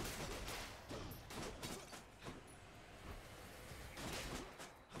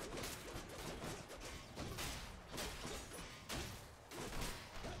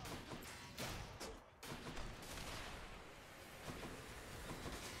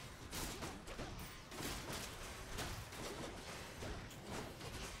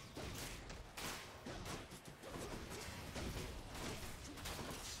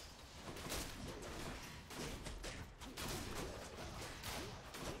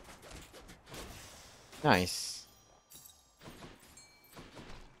 Nice.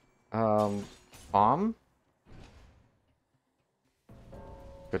 Bomb?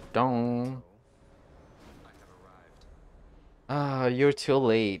 Gadong. I have arrived. Ah, you're too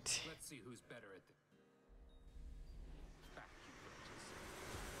late. Let's see who's better at the vacuum roaches.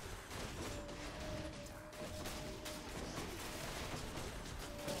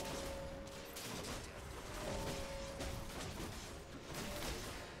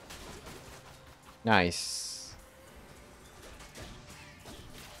 Nice.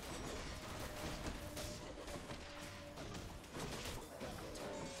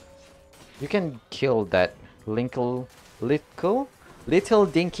 You can kill that little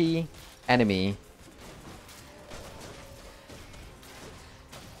dinky enemy.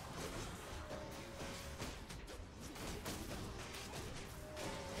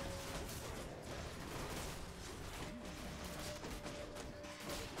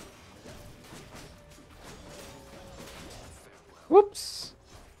 Whoops.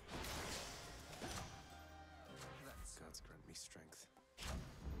 Gods grant me strength.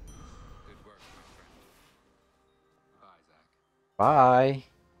 Good work, my friend. Bye, Zach.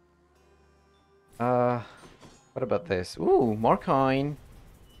 Bye. What about this? Ooh, more coin.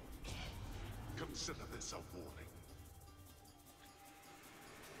 Consider this a warning.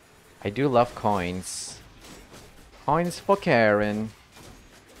 I do love coins. Coins for Karen.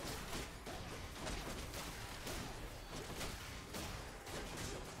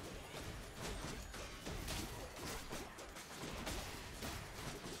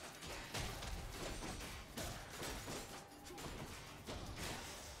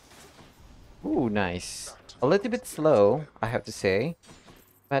 Ooh, nice. A little bit slow, I have to say.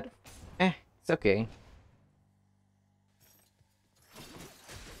 But, it's okay.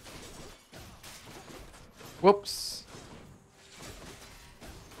 Whoops.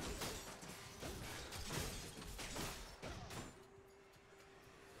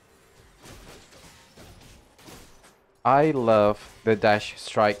 I love the dash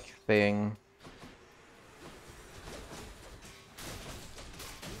strike thing.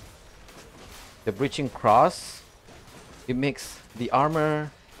 The breaching cross, it makes the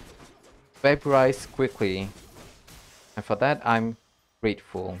armor vaporize quickly. And for that, I'm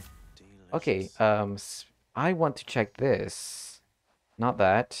Grateful. Okay, Delicious. I want to check this. Not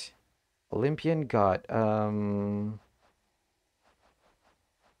that. Olympian God.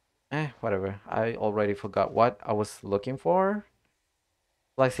 Whatever. I already forgot what I was looking for.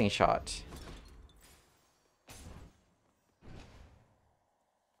 Slicing shot.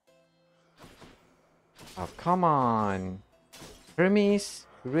 Oh, come on. Hermes?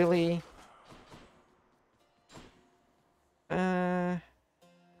 Really? Nah.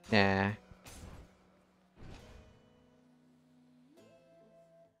 I'm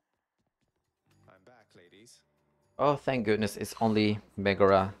back, ladies. Oh, thank goodness it's only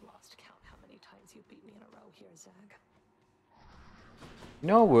Megara. Lost count how many times you beat me in a row here, Zag.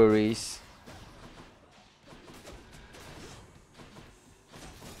 No worries.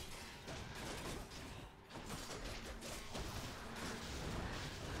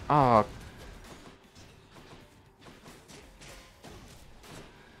 Oh.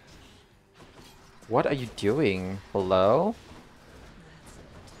 What are you doing? Hello?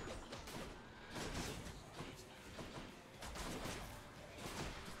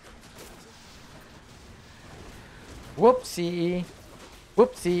 Whoopsie.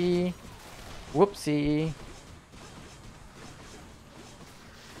 Whoopsie. Whoopsie.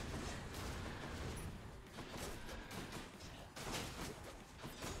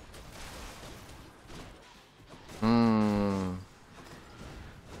 Hmm.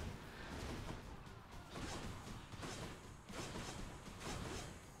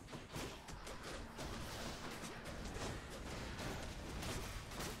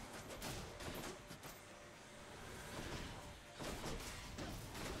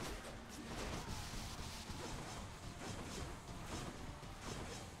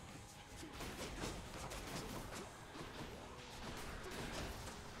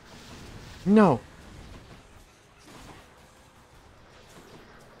 No.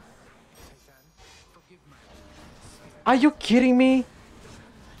 Are you kidding me?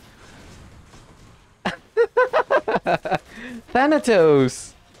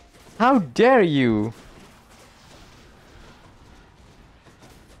 Thanatos! How dare you?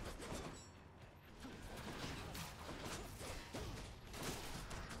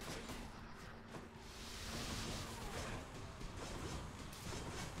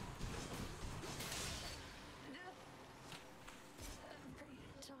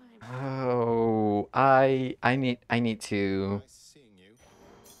 Oh, I need to. Nice seeing you.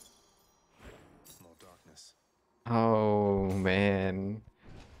 More darkness. Oh man.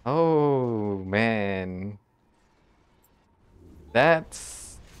 Oh man.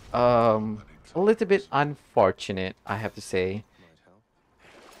 That's a little bit unfortunate, I have to say.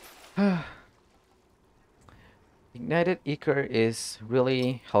 Might help. Ignited Ichor is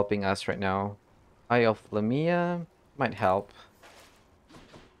really helping us right now. Eye of Lamia might help.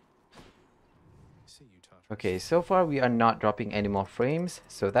 See you, Tartarus. Okay, so far we are not dropping any more frames,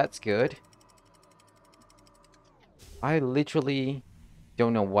 so that's good. I literally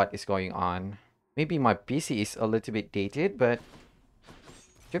don't know what is going on. Maybe my PC is a little bit dated, but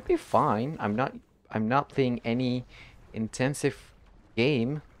should be fine. I'm not playing any intensive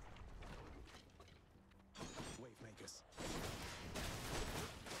game. Wave makers.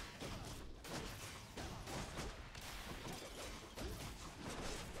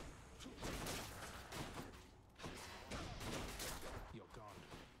 You're gone.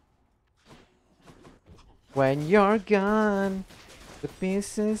 When you're gone, the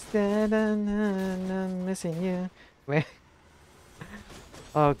pieces that I'm missing you. When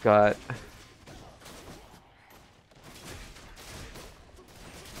oh god.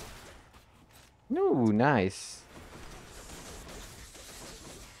 No, nice.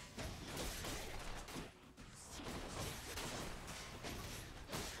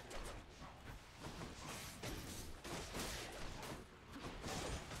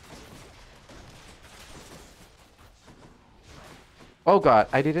 Oh god,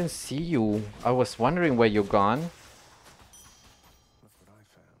 I didn't see you. I was wondering where you're gone. Look what I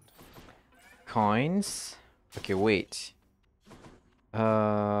found. Coins. Okay, wait.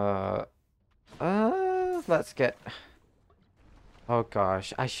 Uh, let's get. Oh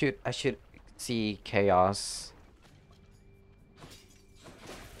gosh, I should see chaos.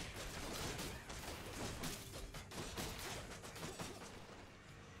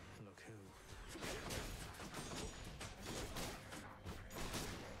 Look who.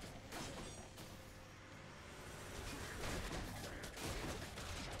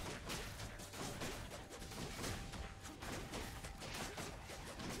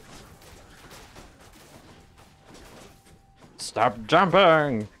 Stop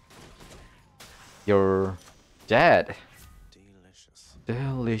jumping! You're dead. Delicious.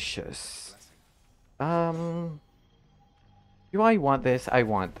 Delicious. Um, do I want this? I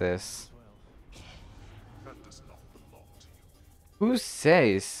want this. That does not belong to you. Who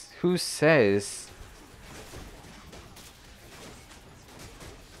says? Who says?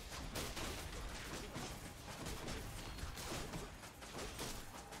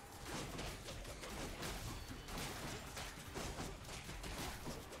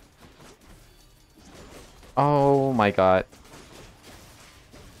 Oh my god.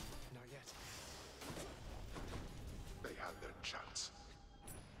 Not yet. They had their chance.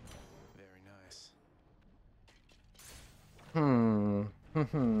 Very nice.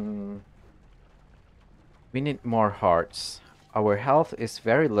 Hmm. We need more hearts. Our health is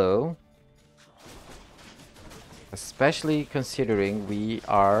very low. Especially considering we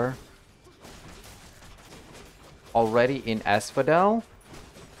are already in Asphodel.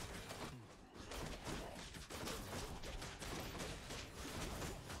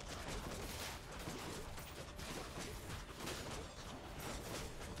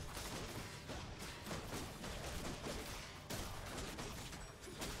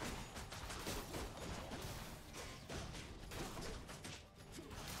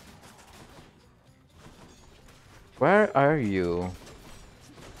 Where are you?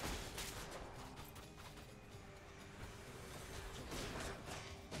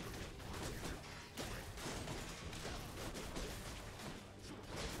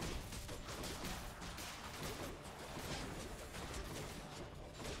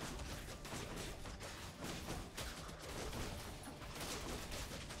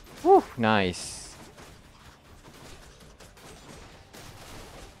 Whew, nice.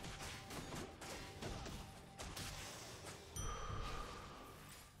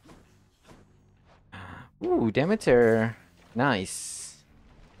 Ooh, Demeter. Nice.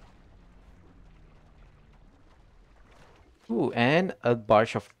 Ooh, and a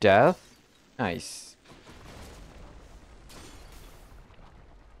Barge of Death. Nice.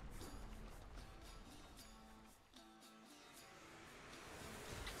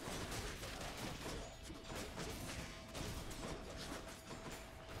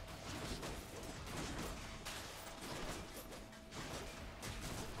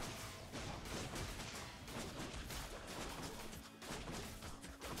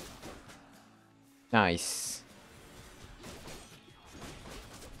 Nice.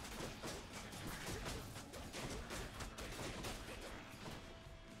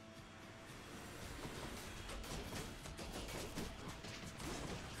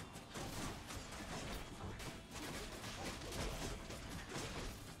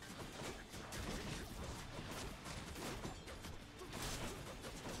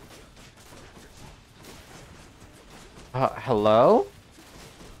 Hello?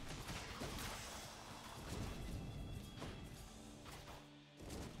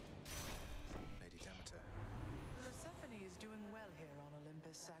 Lady Demeter. Persephone is doing well here on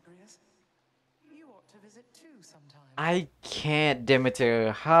Olympus, Zagreus. You ought to visit too sometime. I can't,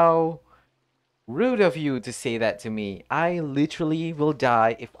 Demeter. How rude of you to say that to me. I literally will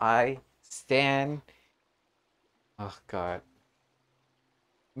die if I stand. Oh god.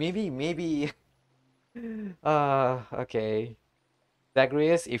 Maybe. Okay.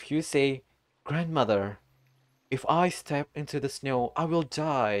 Zagreus, if you say, Grandmother, if I step into the snow, I will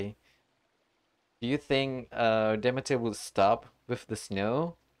die. Do you think Demeter will stop with the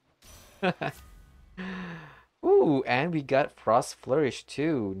snow? Ooh, and we got Frost Flourish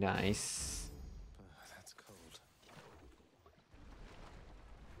too. Nice. That's cold.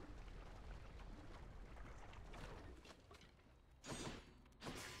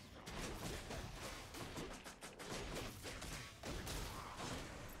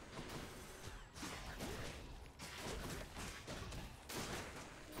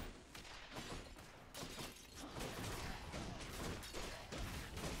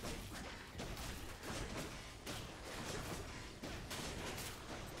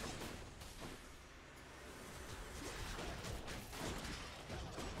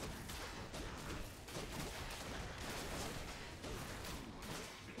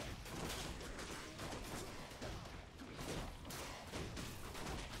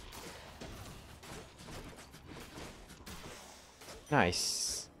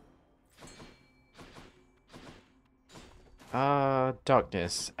 Nice.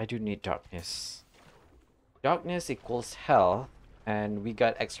 Darkness. I do need darkness. Darkness equals health, and we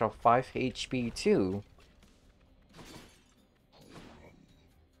got extra 5 HP too.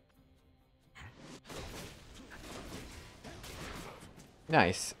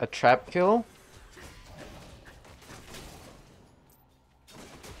 Nice. A trap kill.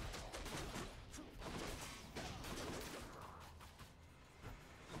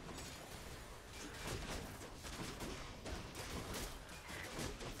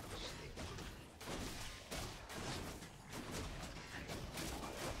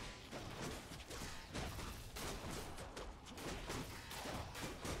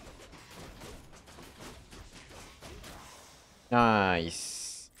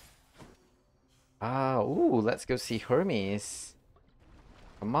 Nice. Ah, ooh, let's go see Hermes.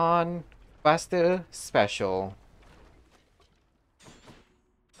 Come on. Faster special.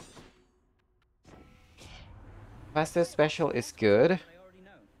 Faster special is good. I already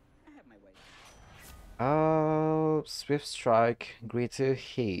know. I have my way. Oh, Swift Strike, Greater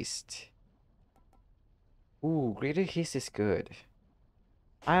Haste. Ooh, Greater Haste is good.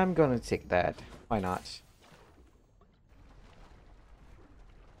 I'm gonna take that. Why not?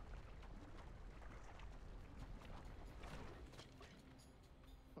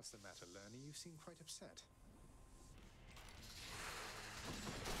 What's the matter, Lerny? You seem quite upset.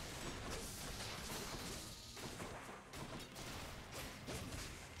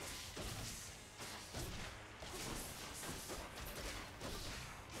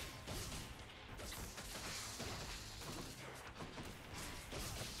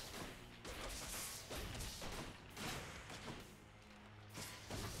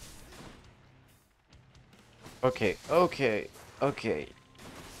 Okay, okay, okay.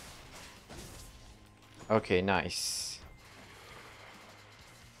 Okay, nice.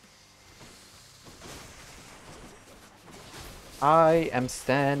 I am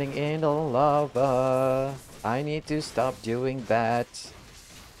standing in the lava. I need to stop doing that.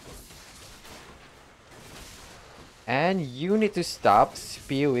 And you need to stop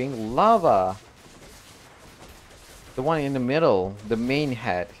spewing lava. The one in the middle, the main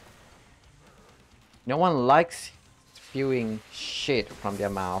head. No one likes spewing shit from their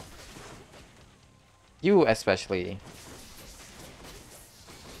mouth. You especially.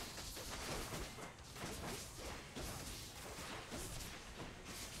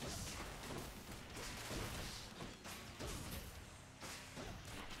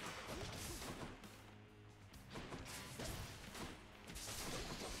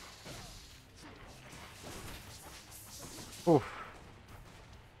 Oof.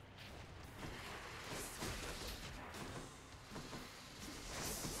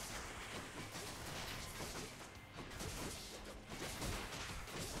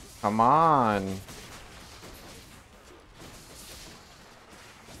 Come on.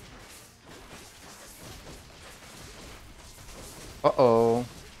 Uh-oh.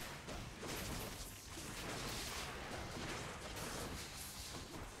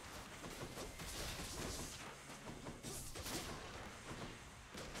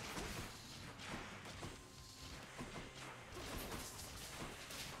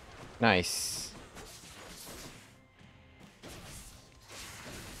 Nice.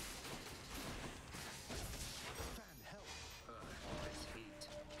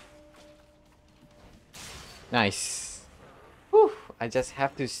 Nice. Whew. I just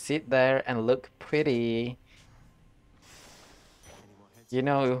have to sit there and look pretty. Any more heads You you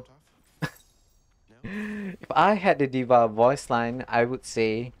want know, chopped off? No? if I had the diva voice line, I would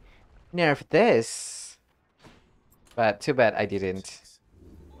say, nerf this. But too bad I didn't.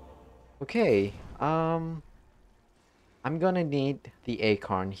 Okay, I'm gonna need the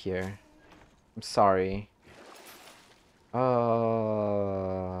acorn here. I'm sorry.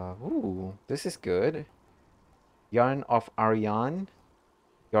 Ooh, this is good. Yarn of Ariane.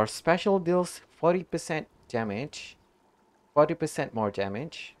 Your special deals 40% damage. 40% more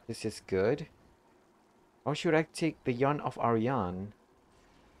damage. This is good. Or should I take the Yarn of Ariane?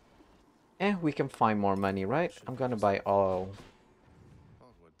 We can find more money, right? I'm gonna buy all.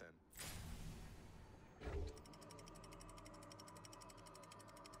 Onward then.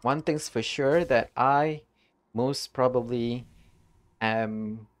 One thing's for sure that I most probably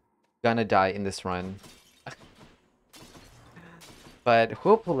am gonna die in this run. But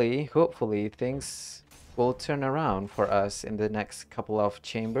hopefully things will turn around for us in the next couple of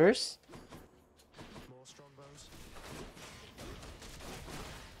chambers. More strongbows?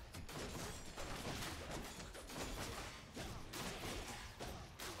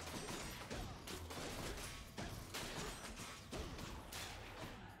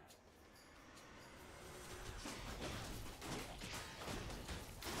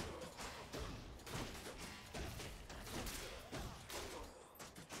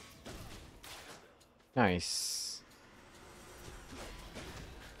 Nice.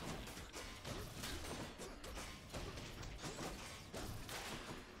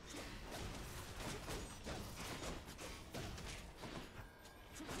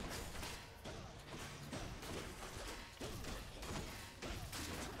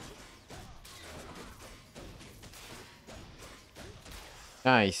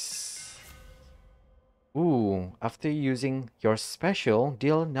 Nice. Ooh, after using your special,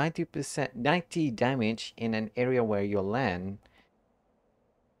 deal 90% 90 damage in an area where you land.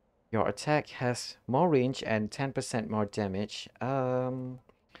 Your attack has more range and 10% more damage. I'm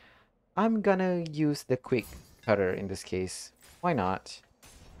gonna use the quick cutter in this case. Why not?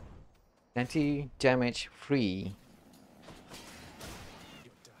 20 damage free.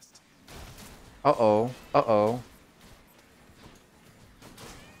 You're dust. Uh-oh. Uh-oh.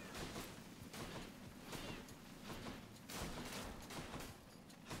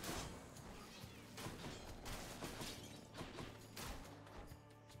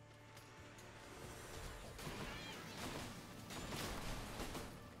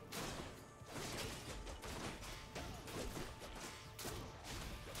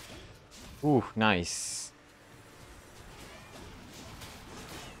 Ooh, nice.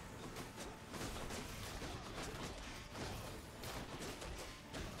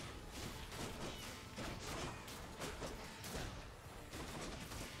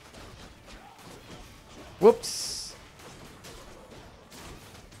 Whoops.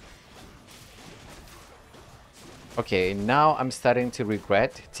 Okay, now I'm starting to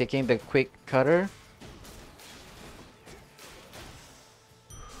regret taking the quick cutter.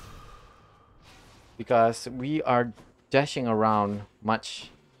 Because we are dashing around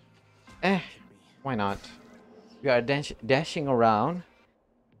much. Why not? We are dashing around,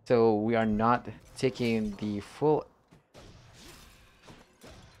 so we are not taking the full.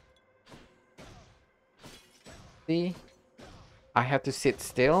 See, I have to sit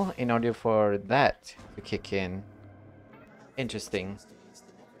still in order for that to kick in. Interesting.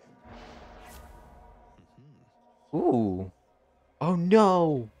 Ooh. Oh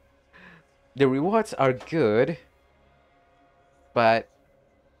no! The rewards are good, but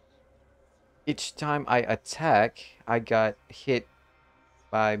each time I attack, I got hit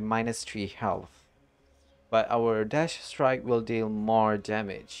by -3 health. But our dash strike will deal more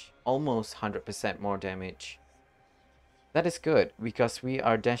damage, almost 100% more damage. That is good because we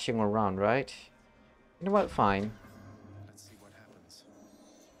are dashing around, right? You know what? Fine. Let's see what happens.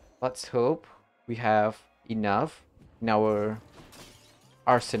 Let's hope we have enough in our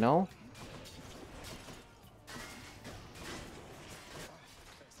arsenal.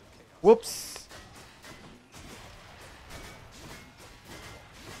 Whoops!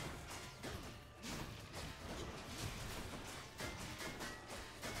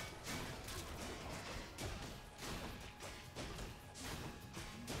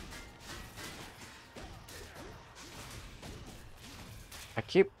 I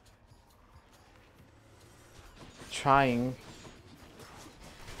keep trying.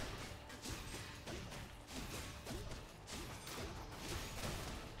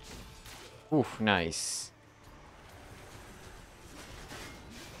 Oof, nice.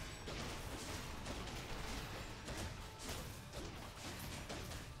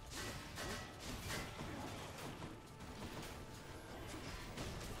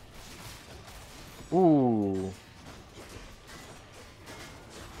 Ooh.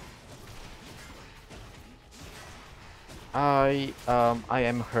 I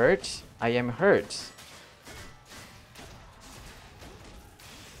am hurt. I am hurt.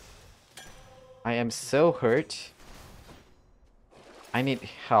 I am so hurt. I need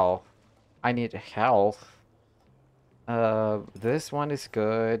help. I need health. This one is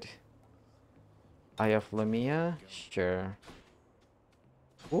good. I have Lamia? Sure.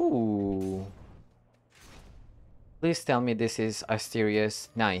 Ooh. Please tell me this is Asterius.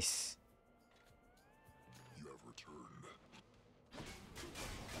 Nice. You have returned.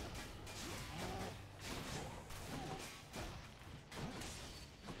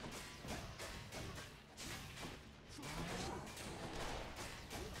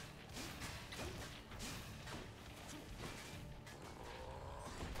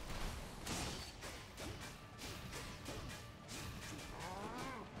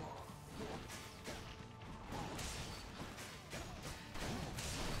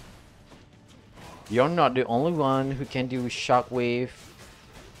 You're not the only one who can do shockwave.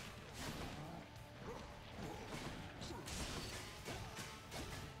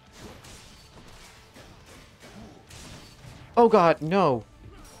 Oh god, no.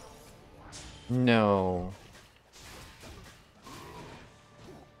 No.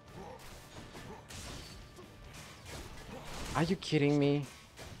 Are you kidding me?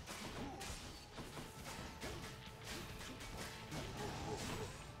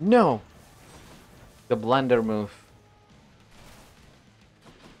 No. The blender move.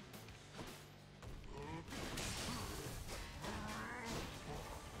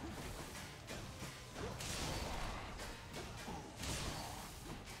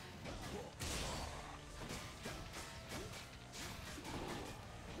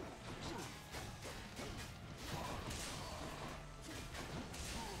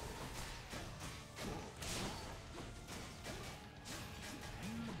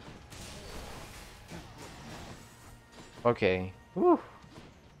 Okay. Whew.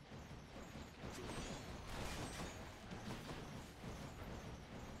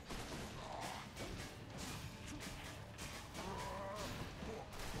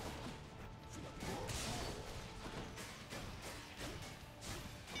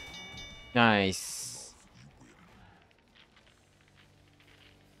 Nice.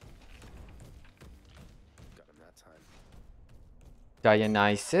 Got him that time.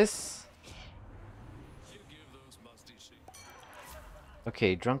 Dionysus. You give those musty sheep.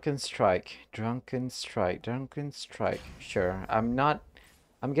 Okay, Drunken Strike. Drunken Strike. Drunken Strike. Sure.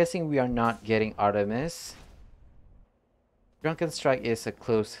 I'm guessing we are not getting Artemis. Drunken Strike is a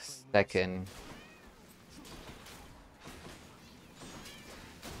close second.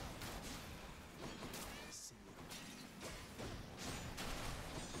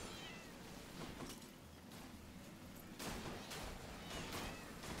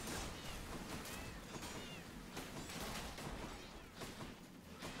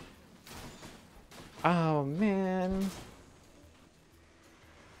 Oh man.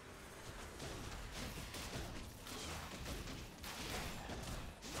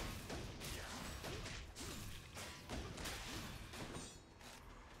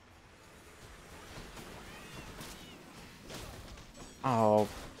 Oh,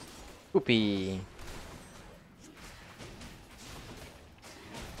 poopy.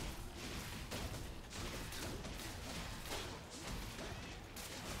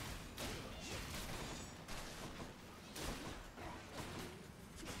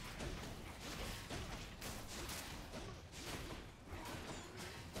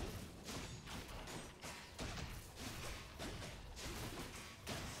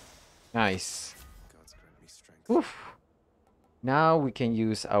 Nice. God's grant me strength. Oof. Now we can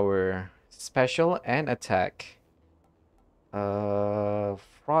use our special and attack.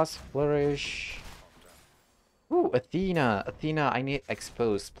 Frost Flourish. Ooh, Athena. Athena, I need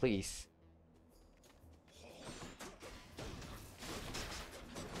expose, please.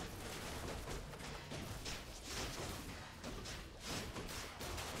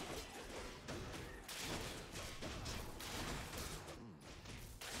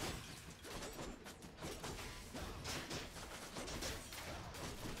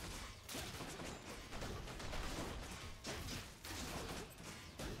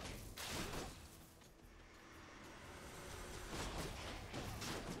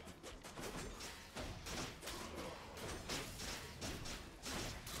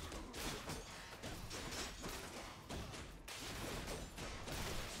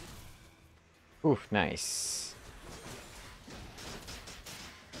 Oof, nice.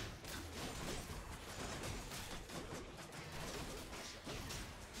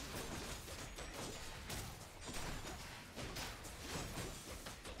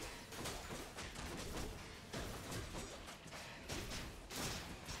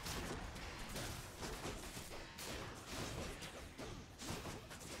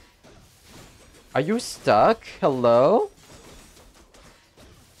 Are you stuck? Hello?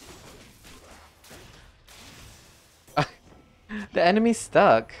 The enemy's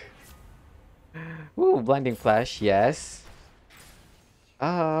stuck. Ooh, blinding flash, yes.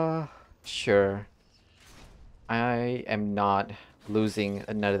 Uh, sure. I am not losing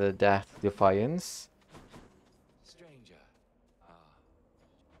another death defiance. Stranger.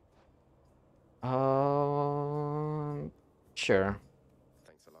 Sure.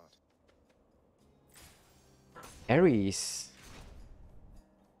 Thanks a lot. Ares.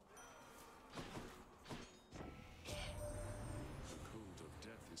 The code of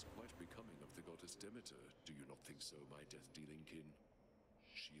death is quite becoming of the goddess Demeter. Do you not think so, my death-dealing kin?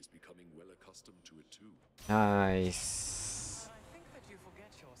 She is becoming well accustomed to it too. Nice. I think that you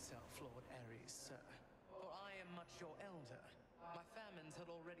forget yourself, Lord Ares, sir. For I am much your elder. My famines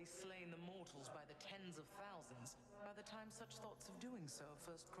had already slain the mortals by the tens of thousands by the time such thoughts of doing so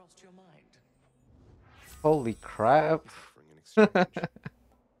first crossed your mind. Holy crap. Offering in exchange.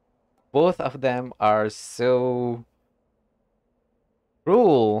 Both of them are so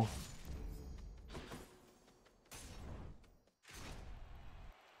cruel.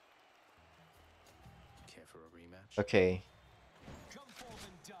 Care for a rematch? Okay. Come forth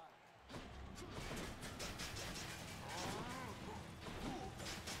and die.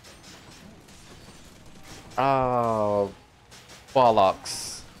 Oh, bollocks.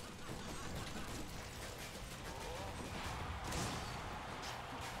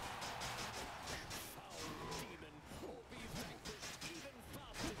 Demon, be vanquished even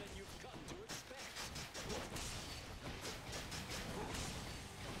faster than you've come to expect.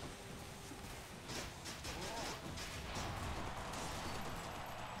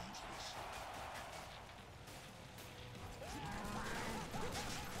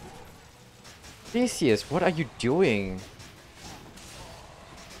 Theseus, what are you doing?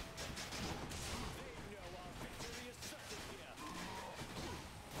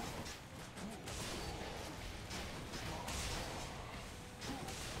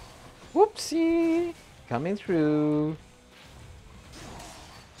 Whoopsie! Coming through.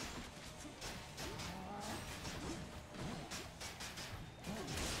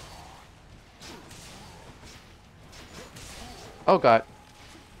 Oh god.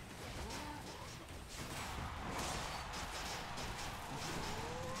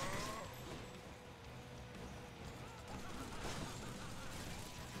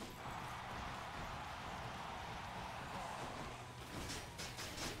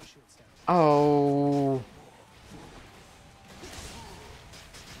 Oh.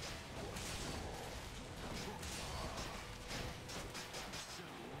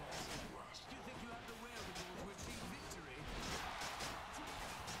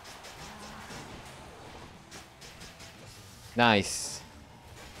 Nice.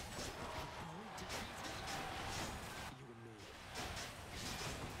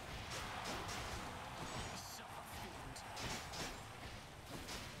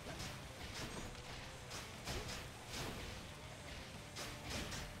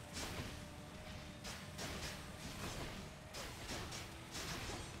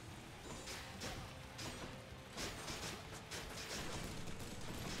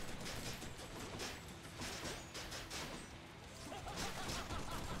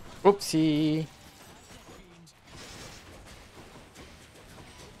 Oopsie.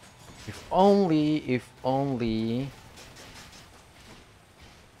 If only, if only.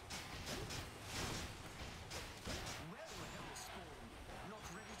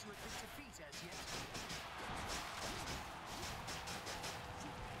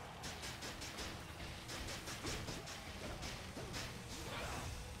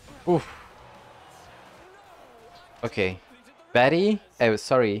 Oof. Okay. Betty? Oh,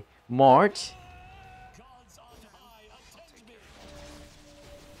 sorry. Mort? Gods on high, attend me!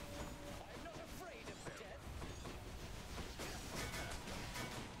 I'm not afraid of death.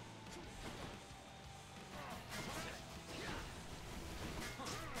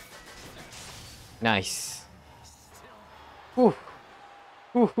 Nice. Whew.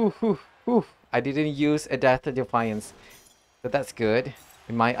 Whew, whew, whew, whew. I didn't use a Death of Defiance. But that's good.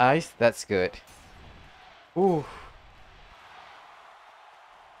 In my eyes, that's good. Ooh.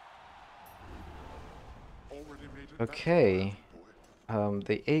 Already made it back to Okay. the boy.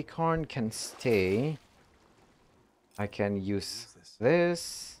 The acorn can stay. I can use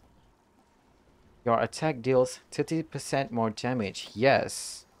this. Your attack deals 30% more damage.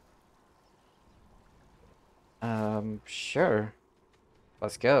 Yes. Sure.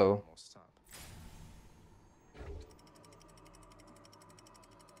 Let's go. Almost up.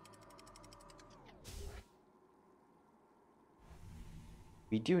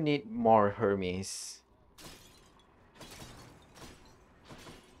 We do need more Hermes.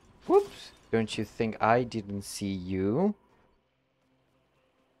 Whoops. Don't you think I didn't see you?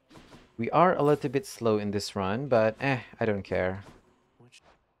 We are a little bit slow in this run, but I don't care.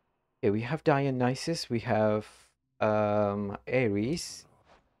 Okay, we have Dionysus, we have Ares.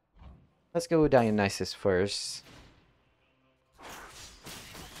 Let's go with Dionysus first.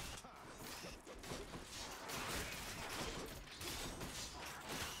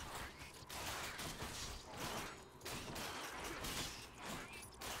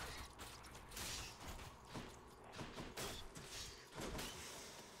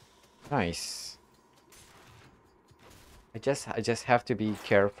 Nice. I just have to be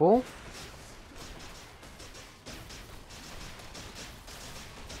careful.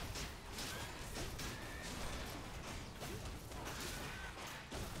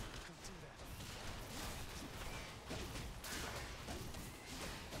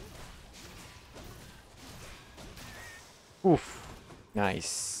 Oof.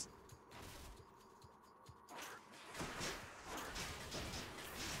 Nice.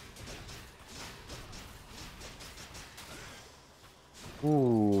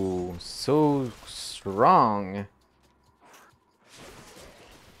 Ooh, so strong.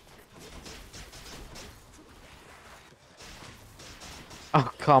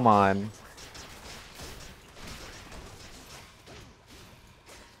 Oh, come on.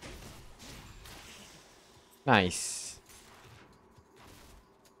 Nice.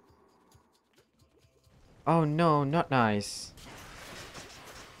 Oh no, not nice.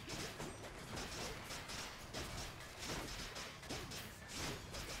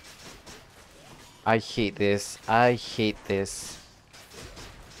 I hate this. I hate this.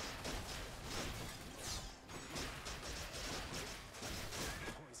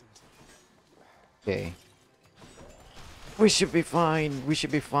 Okay. We should be fine. We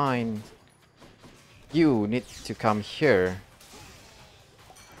should be fine. You need to come here.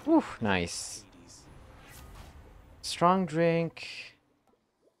 Whew, nice. Strong drink.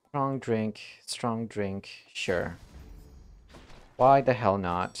 Strong drink. Strong drink. Sure. Why the hell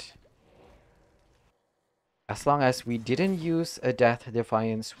not? As long as we didn't use a Death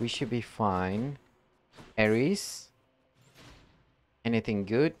Defiance, we should be fine. Ares? Anything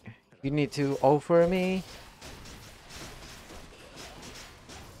good you need to offer me?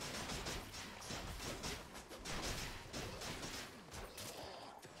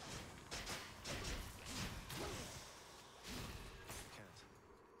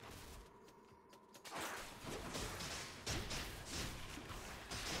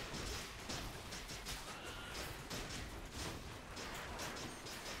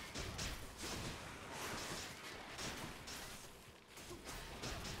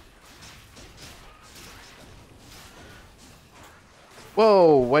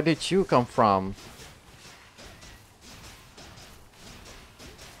 Whoa, where did you come from?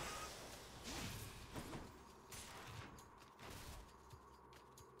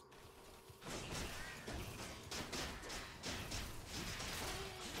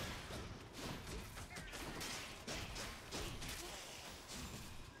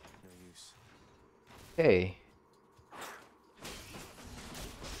 No use. Hey.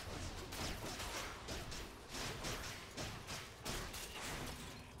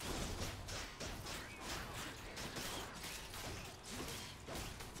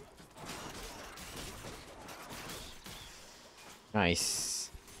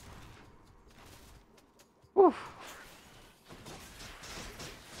 Nice. Whew.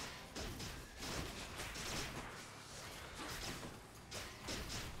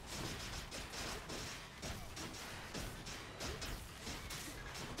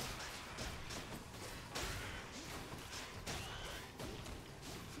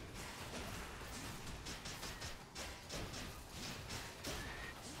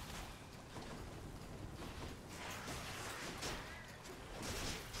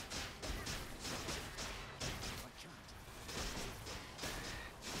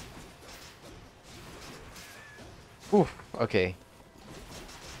 Whew. Okay.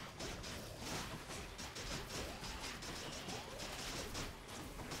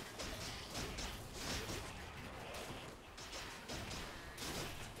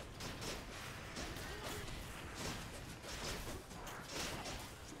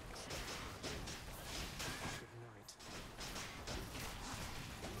 Good night.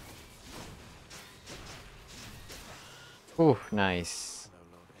 Whew, nice. Hello,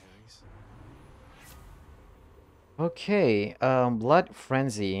 Lord Ares. Okay, Blood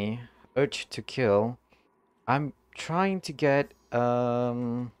Frenzy, Urge to Kill. I'm trying to get,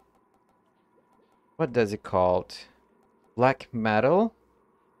 what does it called? Black Metal?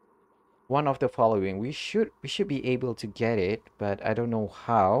 One of the following. We should be able to get it, but I don't know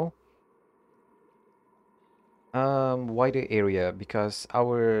how. Wider area, because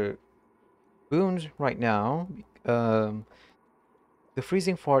our boons right now, um, the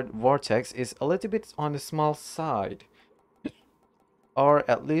freezing vortex is a little bit on the small side. Or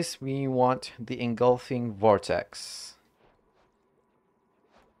at least we want the engulfing vortex.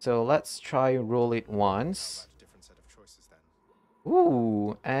 So let's try roll it once. About a different set of choices then.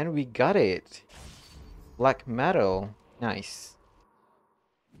 Ooh, and we got it. Black metal. Nice.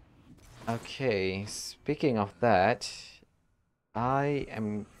 Okay, speaking of that, I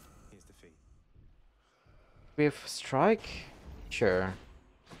am Here's the fee. with strike. Sure.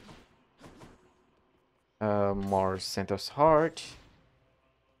 More Santos Heart.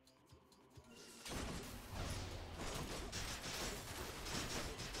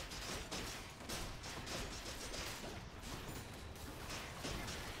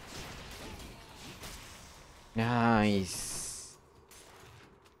 Nice.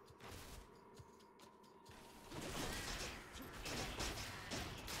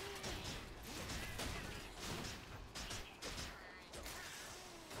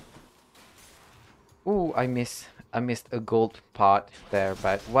 Ooh, I missed a gold pot there,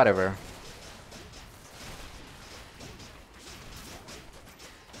 but whatever.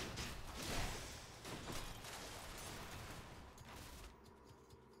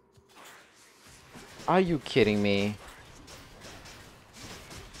 Are you kidding me?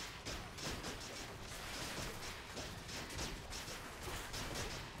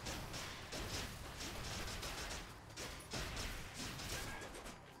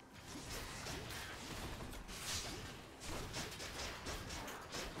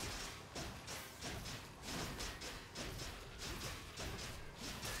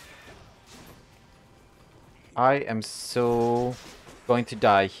 I am so going to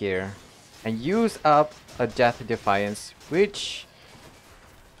die here. And use up a Death Defiance, which...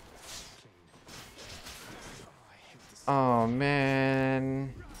 Oh,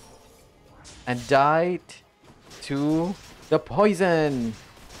 man. And died to the poison.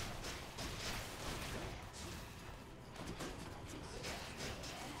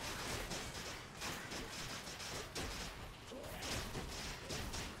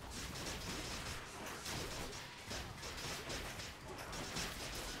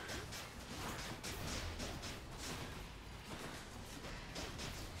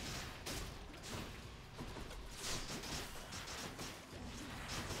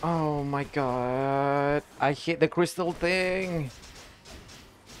 Oh my god. I hit the crystal thing.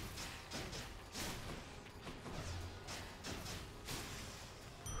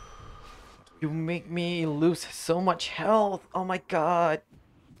 You make me lose so much health. Oh my god.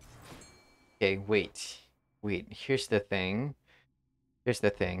 Okay, wait. Wait, here's the thing. Here's the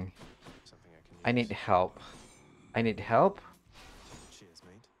thing. Something I can use. I need help. I need help. Cheers,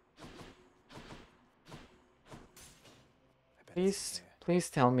 mate. I bet it's Please, here. please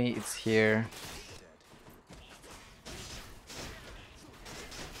tell me it's here. Dead.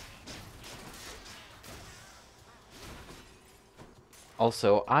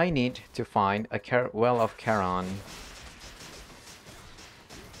 Also, I need to find a well of Charon.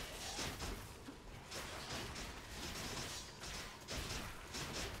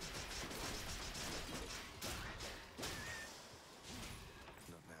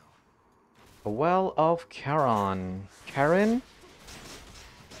 Not now. A well of Charon. Charon?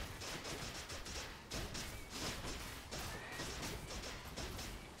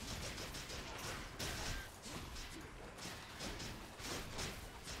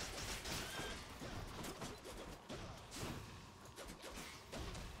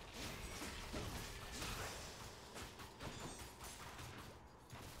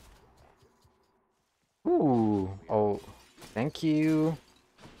 Ooh. Oh, thank you.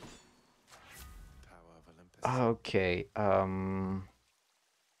 Power of Olympus. Okay,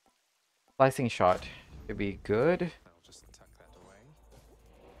 slicing shot should be good. I'll just tuck that away.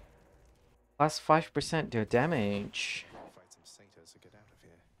 Plus 5% to damage. Fight some satyrs to get out of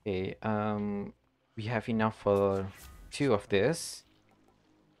here. Okay, we have enough for 2 of this.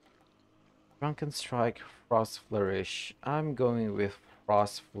 Drunken Strike, Frost Flourish. I'm going with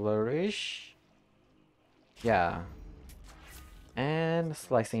Frost Flourish. Yeah. And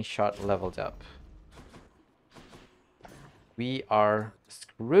Slicing Shot leveled up. We are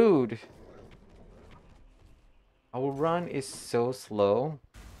screwed. Our run is so slow.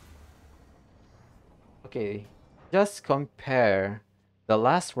 Okay, just compare the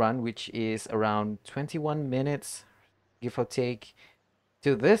last run, which is around 21 minutes, give or take,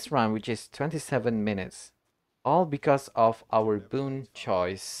 to this run, which is 27 minutes. All because of our boon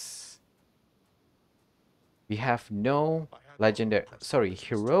choice. We have no legendary, sorry,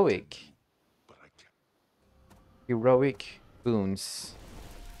 heroic boons.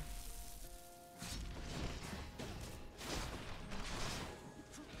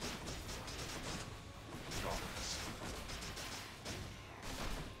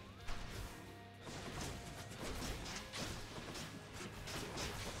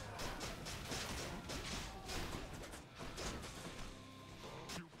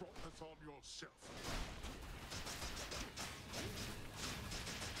 You brought this on yourself.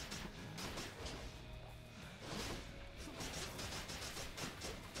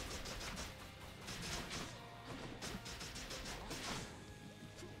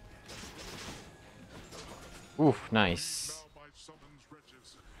 Oof, nice. Bow my summons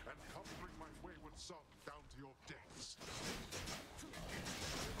wretches, and help bring my wayward son down to your depths.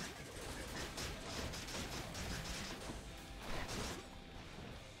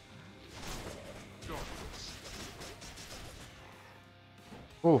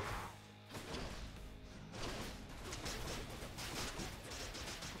 Oof.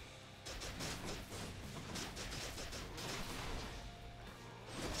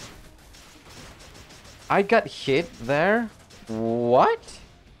 I got hit there? What?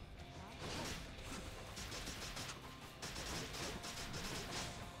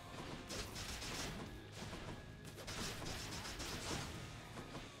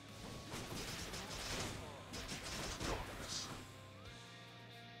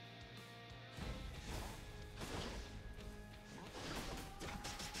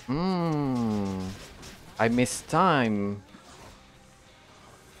 I missed time.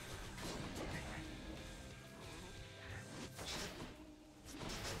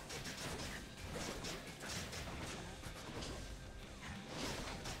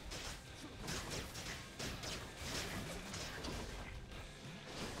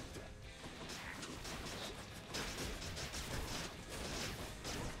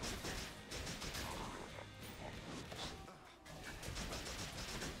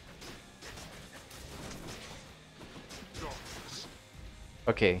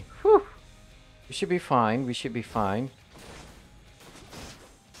 Okay. Whew. We should be fine. We should be fine.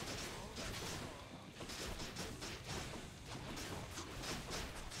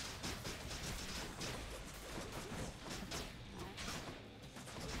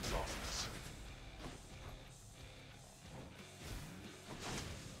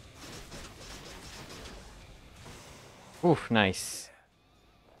 Oof, nice.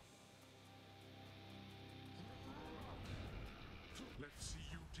 Let's see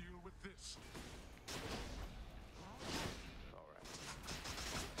you deal with this. All right.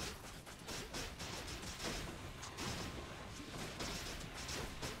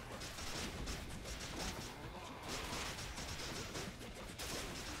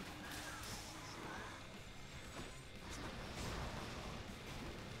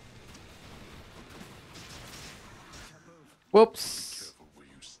 Whoops. Careful where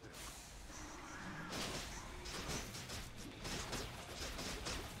you step.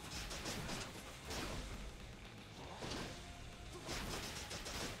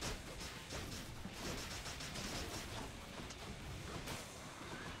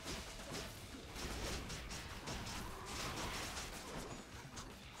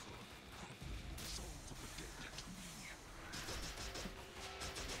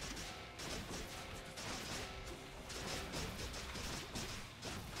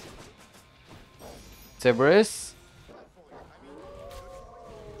 Cerberus.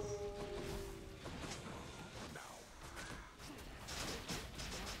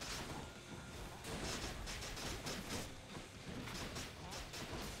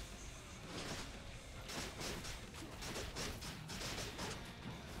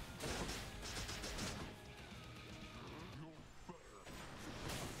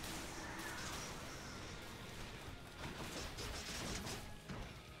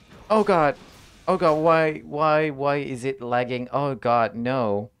 Oh god. Oh god, why is it lagging? Oh god,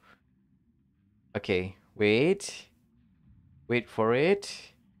 no. Okay, wait. Wait for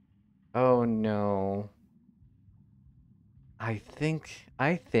it. Oh no. I think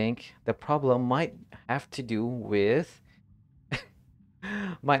the problem might have to do with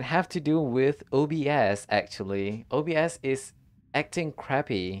might have to do with OBS actually. OBS is acting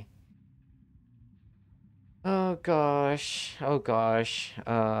crappy. Oh gosh. Oh gosh.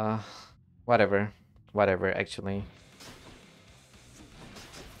 Whatever. Whatever actually.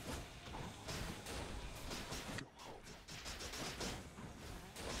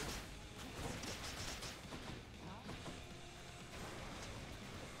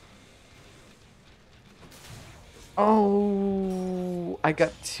 Oh, I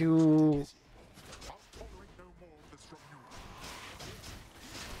got to. I'll tolerate no more of this from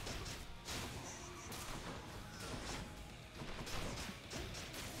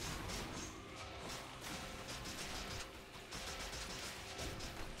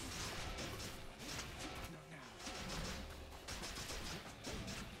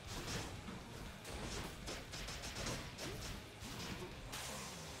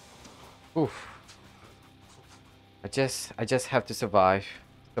you. Oof. I just have to survive.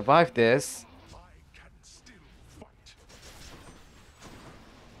 Survive this. I can still fight.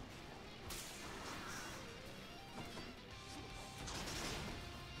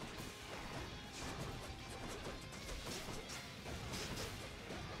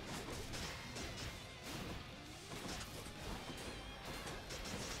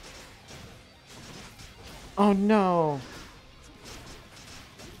 Oh no.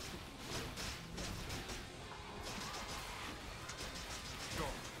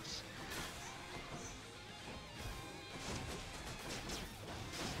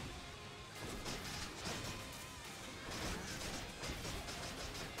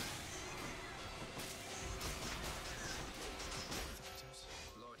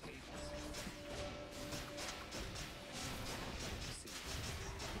 Lord Hades.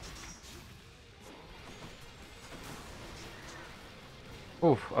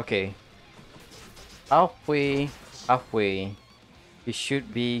 Oof, okay. Halfway. Halfway. He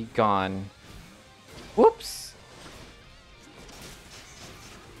should be gone. Whoops.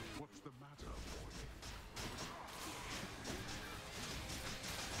 What's the matter, boy?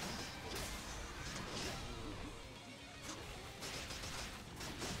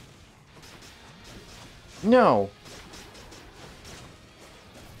 No.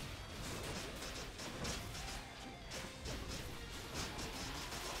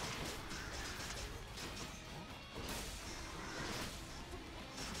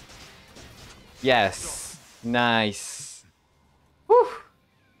 Yes. Nice. Whew.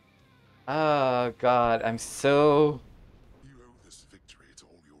 Oh god, I'm so. You owe this victory to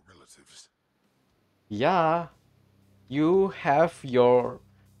all your relatives. Yeah. You have your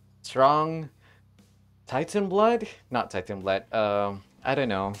strong Titan blood? Not Titan blood. I don't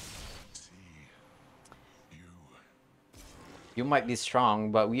know. You might be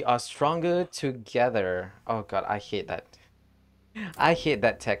strong, but we are stronger together. Oh god, I hate that. I hate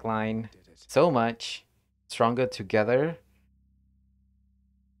that tagline so much. Stronger together.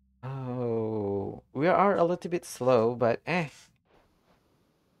 Oh, we are a little bit slow, but eh.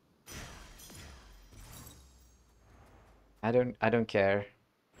 I don't care.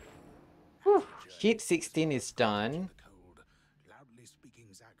 Whew. Heat 16 is done.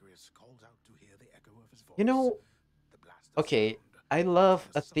 You know, okay, I love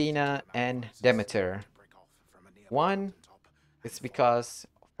Athena and Demeter. One, it's because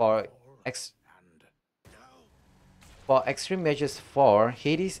for ex for Extreme Measures 4,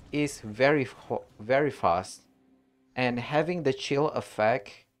 Hades is very fast, and having the chill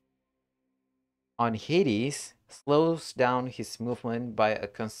effect on Hades slows down his movement by a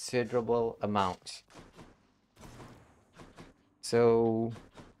considerable amount. So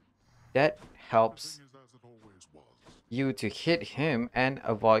that helps you to hit him and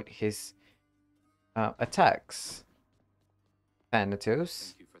avoid his attacks.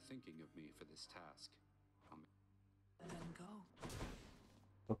 Thanatos. Thank you for thinking of me for this task. Then go.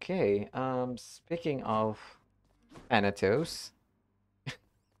 Okay, speaking of Thanatos,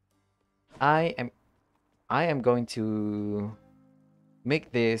 I am I am going to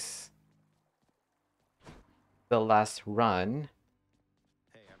make this the last run.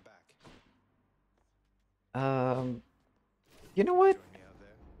 Hey, I'm back. Um, you know what? Join me out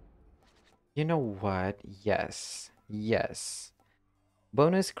there. You know what? Yes. Yes.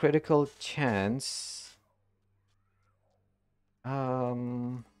 Bonus critical chance.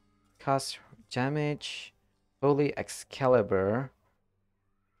 Cast damage. Holy Excalibur.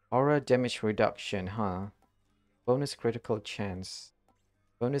 Aura damage reduction, huh? Bonus critical chance.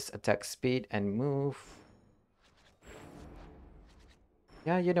 Bonus attack speed and move.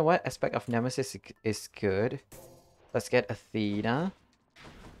 Yeah, you know what? Aspect of Nemesis is good. Let's get Athena.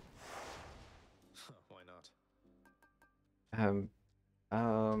 Why not?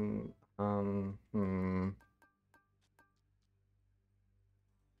 Um, hmm.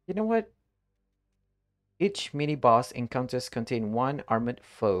 You know what? Each mini-boss encounters contain one armored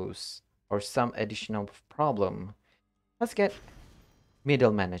foes or some additional problem. Let's get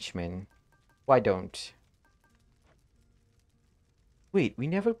middle management. Why don't? Wait, we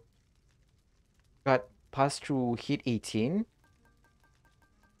never got passed through hit 18?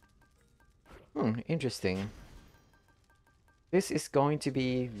 Interesting. This is going to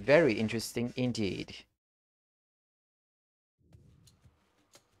be very interesting indeed.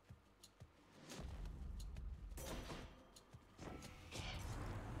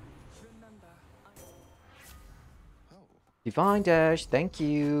 Remember, Oh, Divine Dash, thank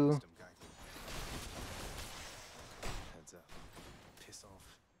you. wisdom guiding. Heads up. Piss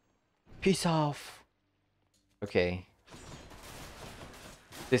off. Peace off. Okay.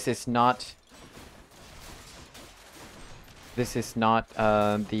 This is not... This is not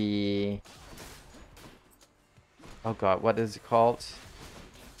the... Oh god, what is it called?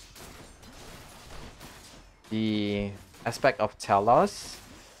 The aspect of Talos.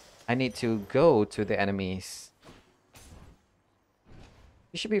 I need to go to the enemies.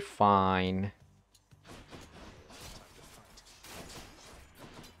 You should be fine.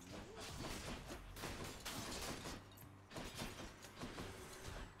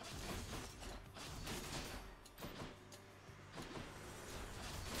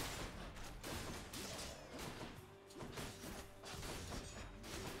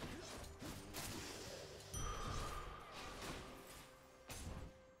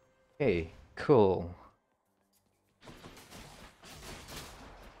 Okay, cool.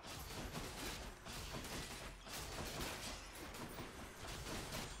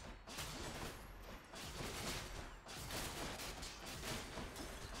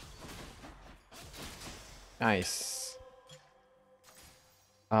 Nice.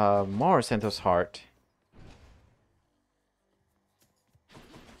 More Santos Heart.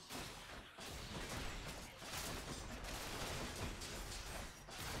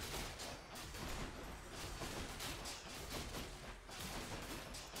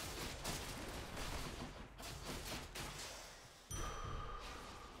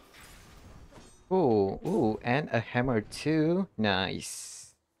 Ooh, and a hammer too. Nice.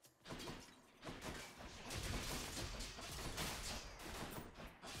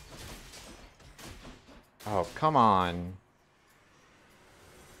 Oh, come on.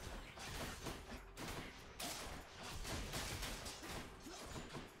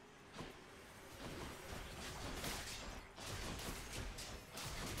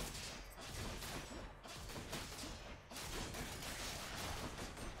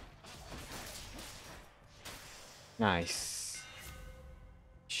 Nice.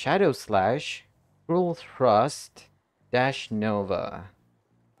 Shadow Slash, Cruel Thrust, Dash Nova.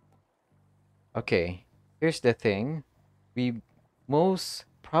 Okay, here's the thing. We most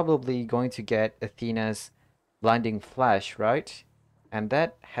probably going to get Athena's Blinding Flash, right? And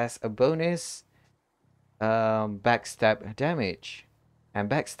that has a bonus backstab damage. And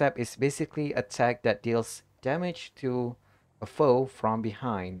backstab is basically attack that deals damage to a foe from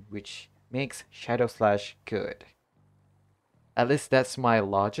behind, which makes Shadow Slash good. At least that's my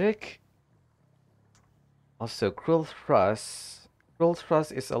logic. Also, Cruel Thrust. Cruel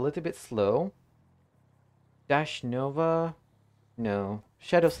Thrust is a little bit slow. Dash Nova? No.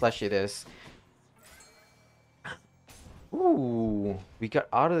 Shadow Slash it is. Ooh, we got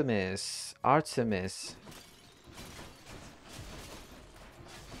Artemis. Artemis.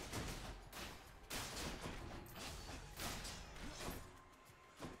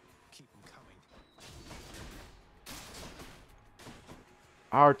 Keep them coming.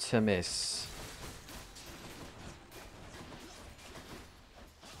 Artemis.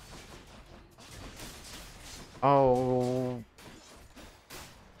 Oh.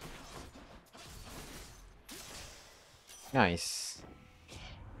 Nice. The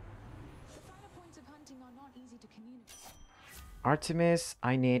finer points of hunting are not easy to communicate. Artemis,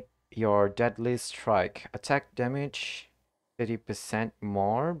 I need your Deadly Strike. Attack damage 30%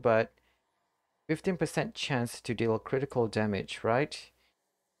 more, but 15% chance to deal critical damage, right?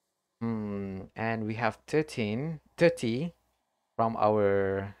 And we have 30 from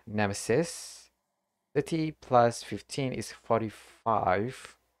our Nemesis. 30 plus 15 is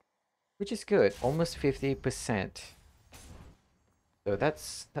 45, which is good. Almost 50%. So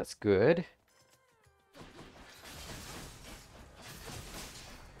that's good.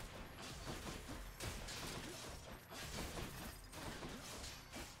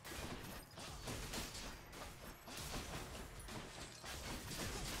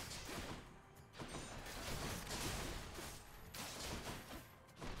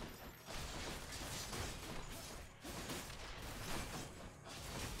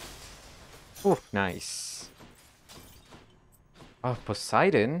 Oh, nice. Oh,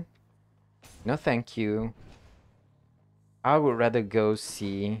 Poseidon? No, thank you. I would rather go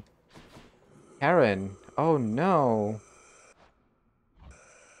see Karen. Oh no.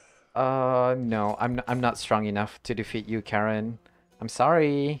 No, I'm not strong enough to defeat you, Karen. I'm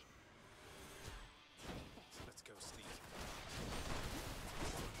sorry. Let's go sneak.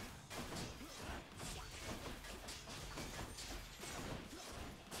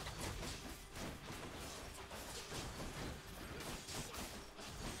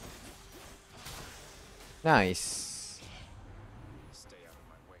 Nice. Stay out of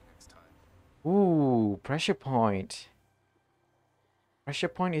my way next time. Ooh, pressure point. Pressure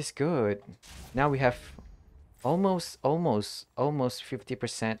point is good. Now we have almost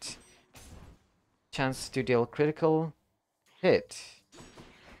 50% chance to deal critical hit.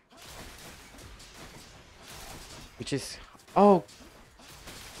 Which is, oh,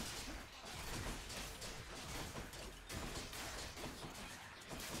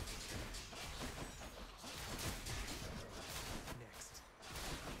 Next.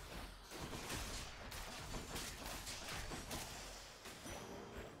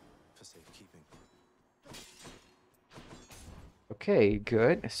 For safekeeping. okay,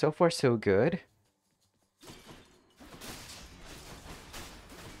 good. So far so good.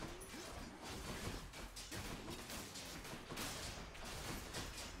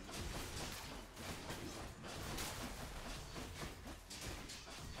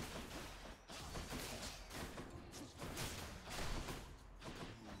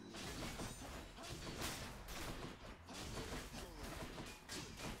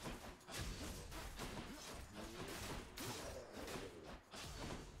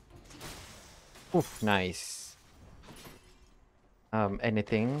 Oof, nice.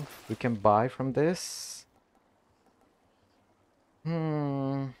 Anything we can buy from this?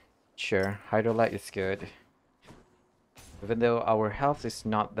 Sure, Hydrolyte is good. Even though our health is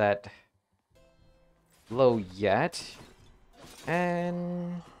not that low yet.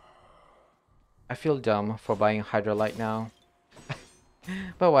 And I feel dumb for buying Hydrolyte now.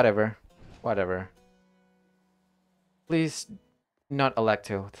 But whatever. Whatever. Please, not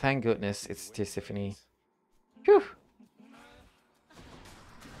Electo. Thank goodness it's Tiffany. Phew.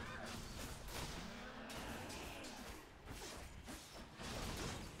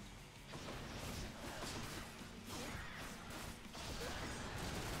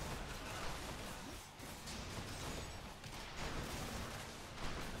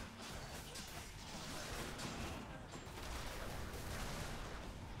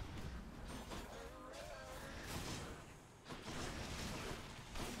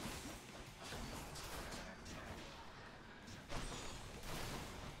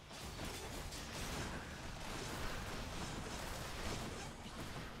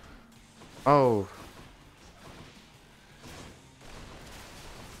 Oh.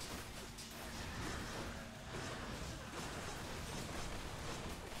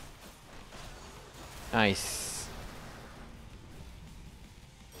 Nice.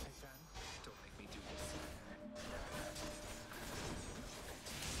 Don't make me do this.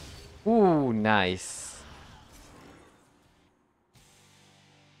 Ooh, nice.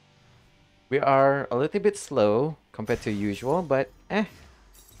 We are a little bit slow compared to usual, but eh.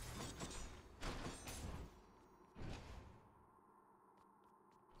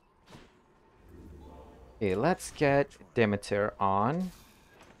 Okay, let's get Demeter on.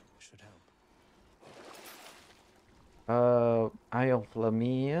 Should help. Eye of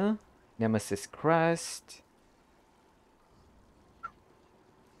Lamia, Nemesis Crest.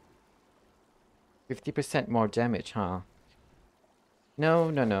 50% more damage, huh? No,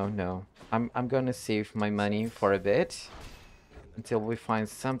 no, no, no. I'm gonna save my money for a bit until we find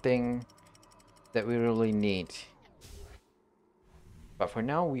something that we really need. But for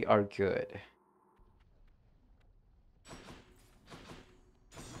now, we are good.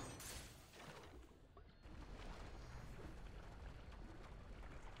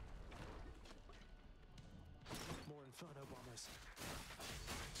 More Inferno bombers.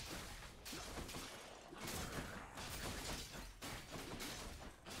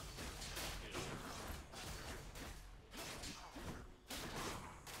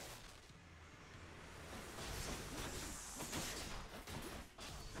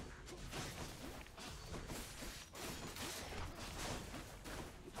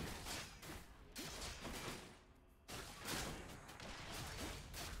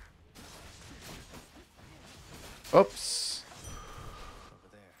 Oops. Over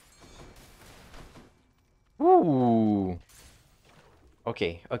there. Ooh.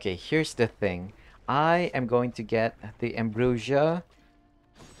 Okay, okay, here's the thing. I am going to get the Ambrosia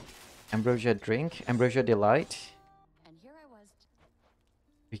drink, Ambrosia Delight, And here I was.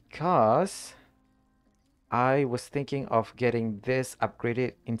 because I was thinking of getting this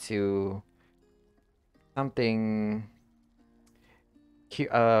upgraded into something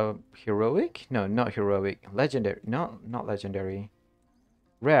heroic? No, not heroic. Legendary. No, not legendary.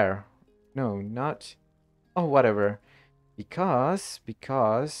 Rare. No, not. Oh, whatever. Because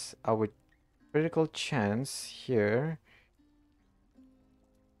our critical chance here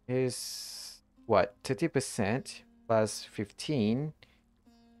is what? 30% plus 15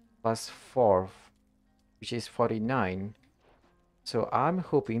 plus 4, which is 49. So I'm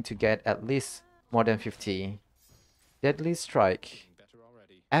hoping to get at least more than 50. Deadly Strike. Getting better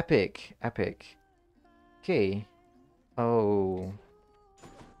already. Epic. Epic. Okay. Oh.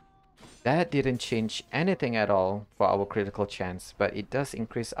 That didn't change anything at all for our critical chance, but it does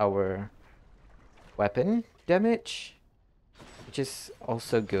increase our weapon damage, which is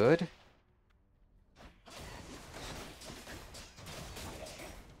also good.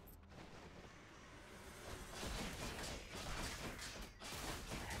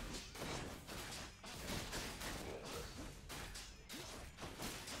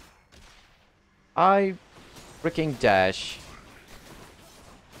 I freaking dash.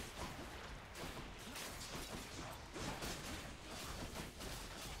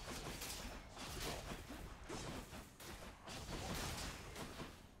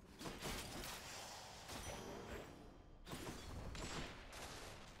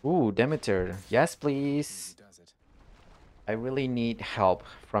 Ooh, Demeter. Yes, please. Does it? I really need help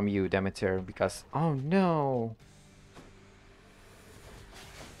from you, Demeter, because oh no.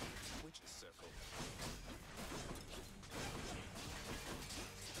 Witch's circle.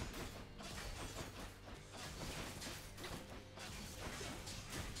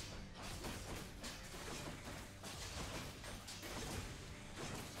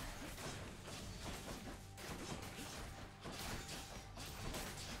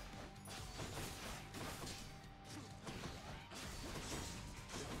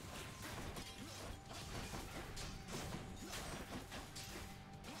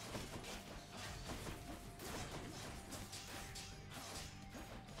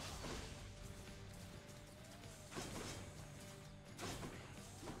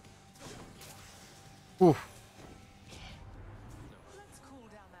 Oof. Let's cool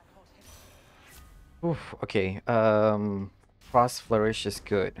down that hot head. Oof. Okay. Frost Flourish is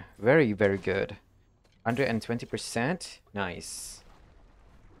good. Very, very good. 120%. Nice.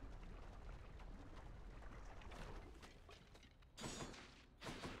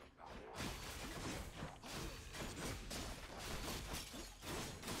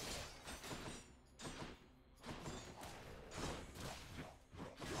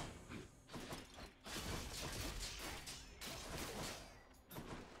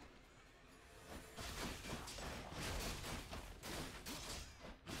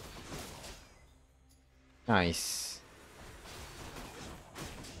 Nice.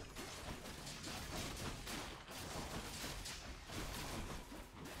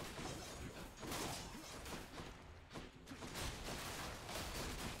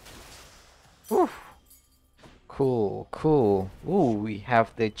 Whew. Cool, cool. Ooh, we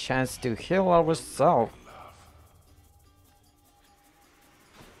have the chance to heal ourselves.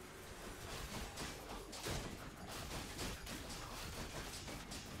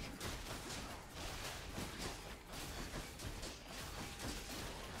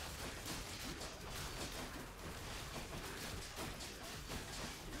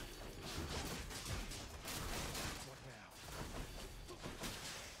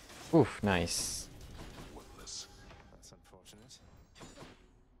 Oof, nice. That's unfortunate.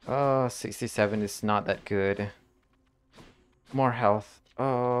 67 is not that good. More health.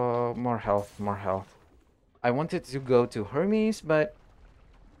 More health, more health. I wanted to go to Hermes, but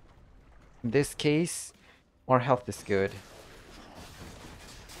in this case, more health is good.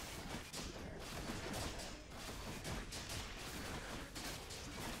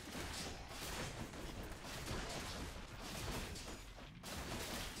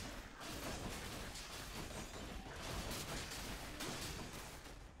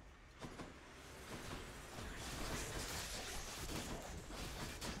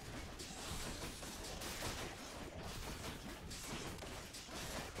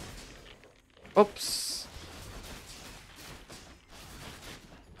 Oops.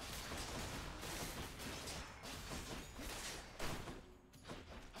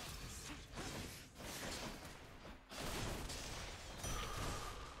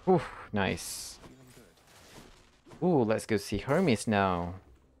 Ooh, nice. Feeling good. Ooh, let's go see Hermes now.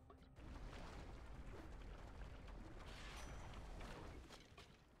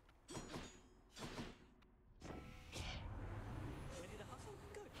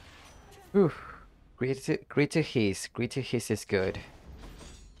 Ooh, greater haste. Greater haste is good.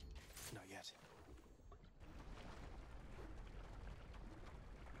 Not yet.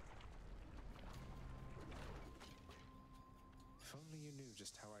 If only you knew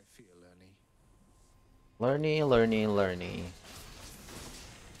just how I feel, Ernie. Learny, learny, learny.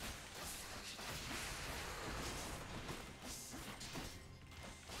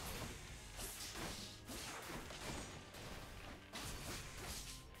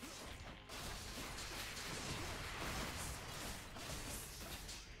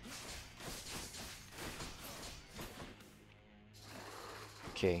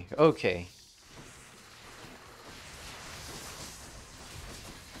 Okay, okay.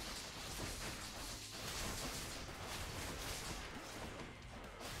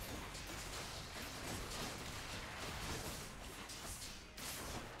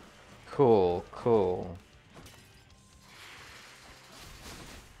 Cool, cool.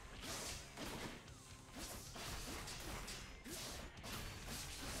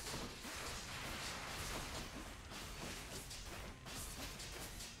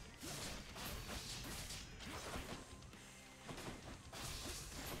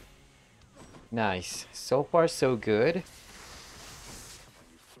 Nice. So far, so good. Come on,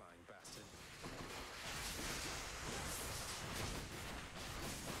 you flying bastard.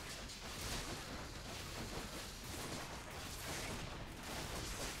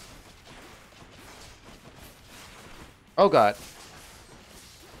 Oh god.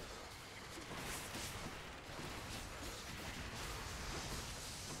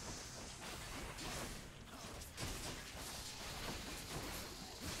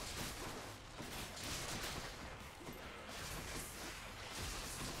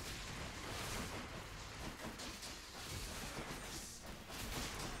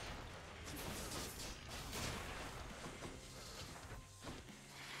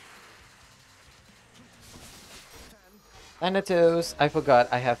 Thanatos. I forgot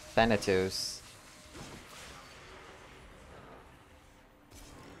I have Thanatos.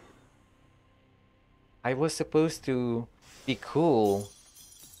 I was supposed to be cool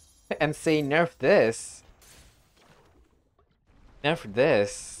and say nerf this. Nerf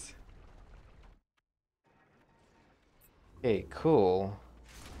this. Okay, cool.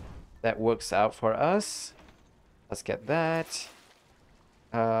 That works out for us. Let's get that.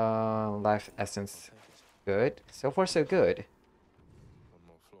 Life essence. Good. So far, so good. One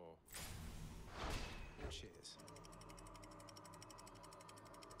more floor. Cheers.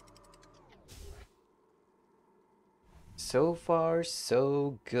 So far,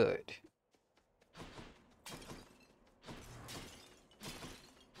 so good.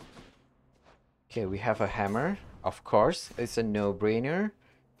 Okay, we have a hammer. Of course, it's a no-brainer.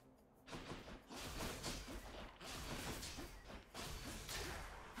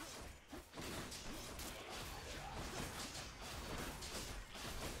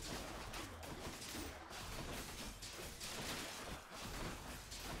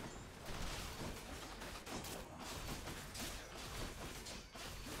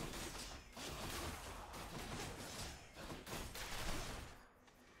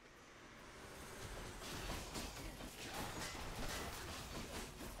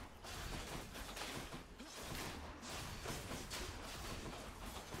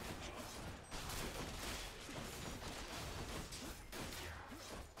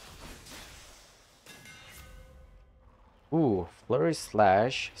 Ooh, Flurry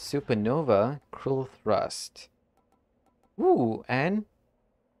Slash, Supernova, Cruel Thrust. Ooh, and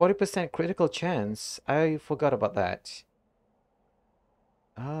 40% critical chance. I forgot about that.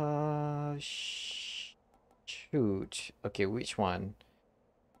 Shoot. Okay, which one?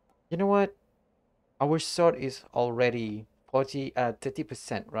 You know what? Our sword is already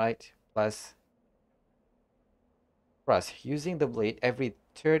 30%, right? Plus using the blade every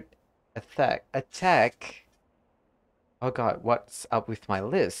third attack. Oh god, what's up with my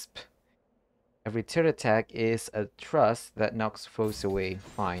lisp? Every third attack is a thrust that knocks foes away.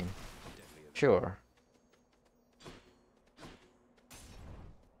 Fine. Sure.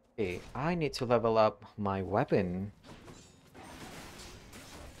 Okay, I need to level up my weapon.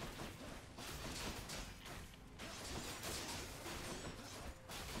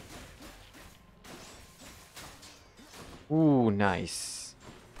 Ooh, nice.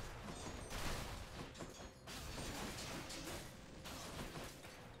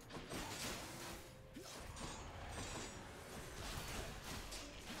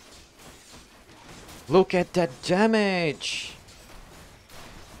 Look at that damage!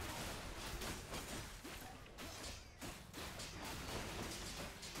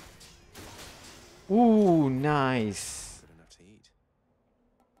 Ooh, nice. Good enough to eat.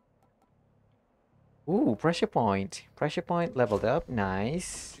 Ooh, pressure point. Pressure point leveled up.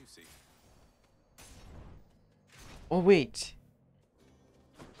 Nice. Juicy. Oh, wait.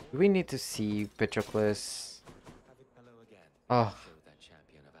 Do we need to see Patroclus? Have it hello again. Oh, Show that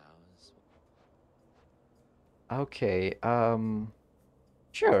champion of ours. okay.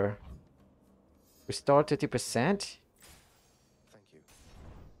 Sure. Restore 30%? Thank you.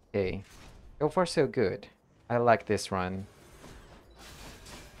 Okay. So far, so good. I like this run.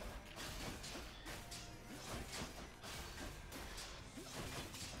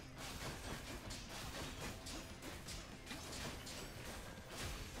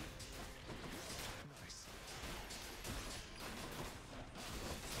 Nice.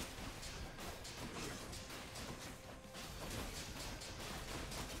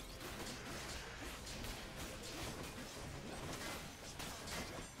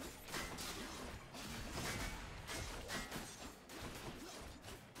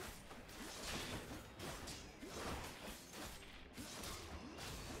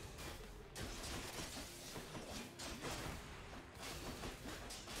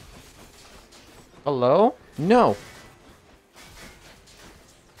 Hello? No.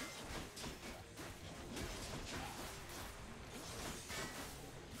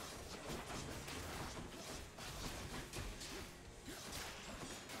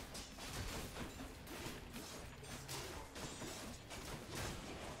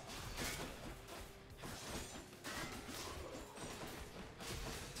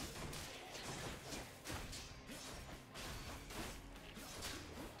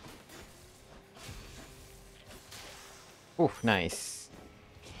 Oof, nice.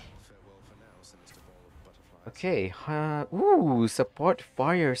 Farewell for now, sinister ball of butterflies. Okay, ooh, support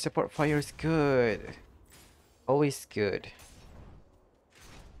fire. Support fire is good. Always good.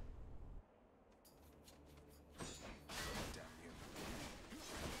 Damn you.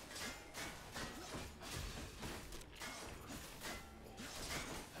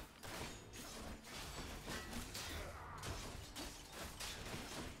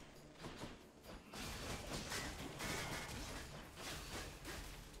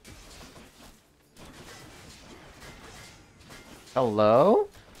 Hello?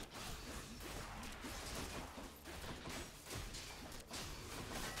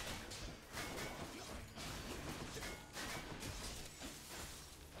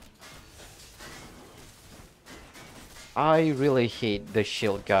 I really hate the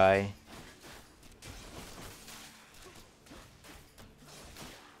shield guy.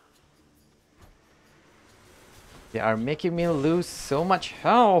 They are making me lose so much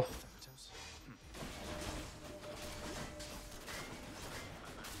health. Thanatos?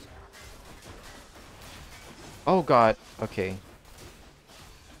 Oh god. Okay.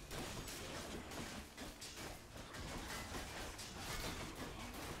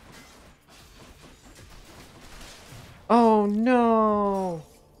 Oh no.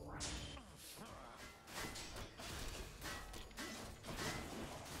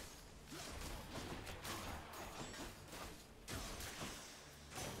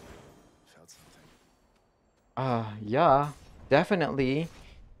 Felt something. Yeah. Definitely.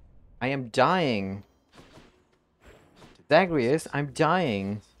 I am dying. Zagreus, I'm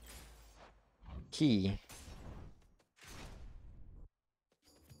dying. Key.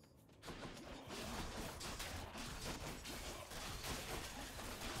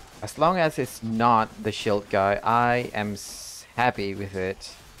 As long as it's not the shield guy, I am happy with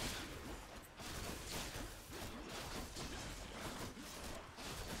it.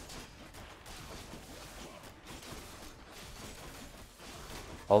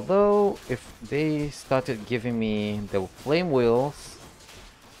 Although, if they started giving me the flame wheels,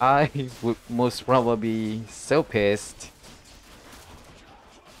 I would most probably be so pissed.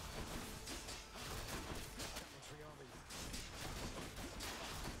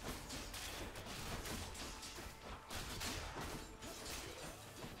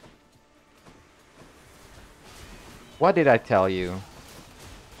 What did I tell you?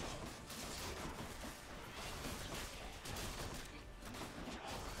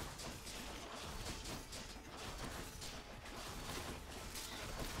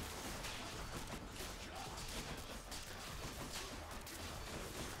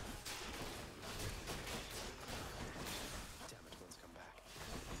 Damn it, one's come back.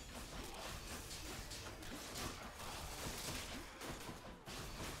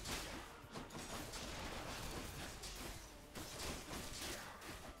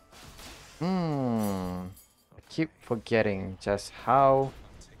 I keep forgetting just how...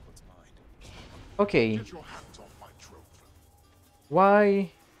 Take what's mine. Okay, Get your hands off my trophy.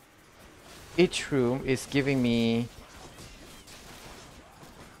 why each room is giving me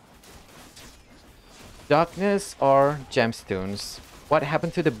darkness or gemstones? What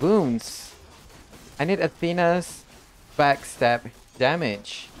happened to the boons? I need Athena's backstab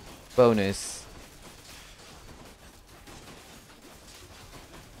damage bonus.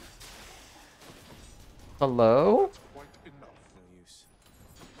 Hello? Quite enough. No use.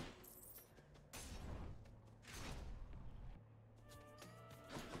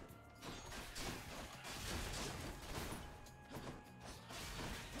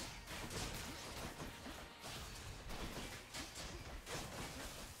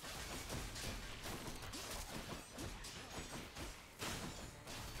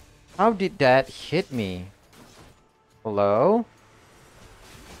 How did that hit me? Hello?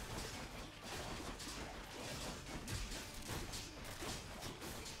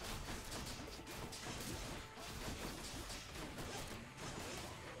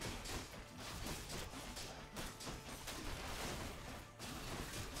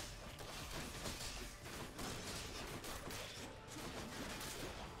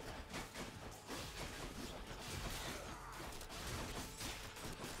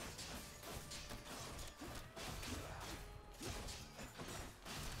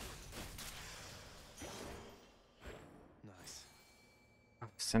 Nice.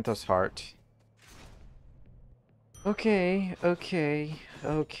 Santos heart. Okay, okay,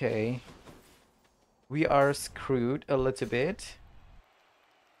 okay. We are screwed a little bit.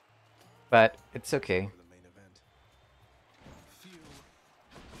 But it's okay. For the main event. Feel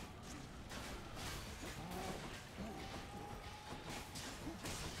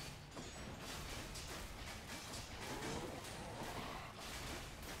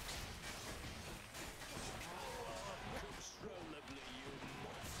Controllably, you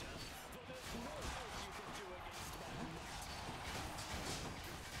monster. For there's not much you can do against my might.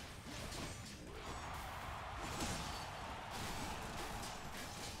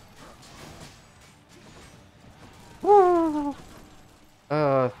 Woo!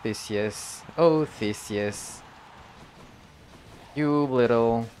 Oh, Theseus. Oh, Theseus. You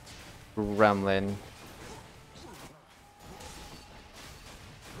little gremlin.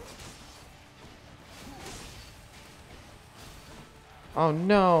 Oh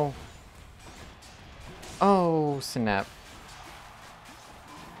no. Oh, snap.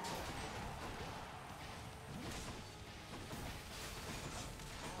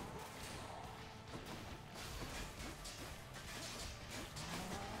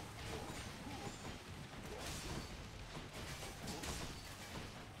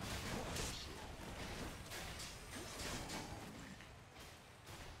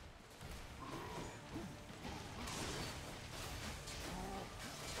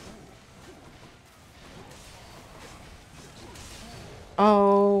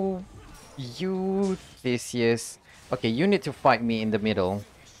 Oh, you Theseus. Okay, you need to fight me in the middle.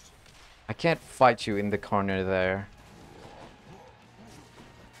 I can't fight you in the corner there.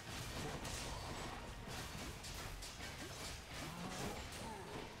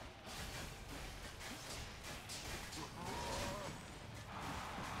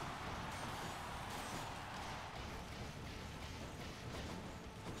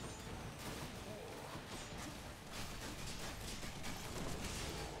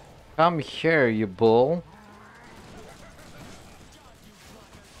 Come here, you bull.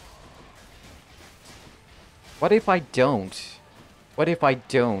 What if I don't? What if I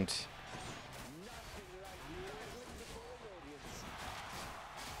don't?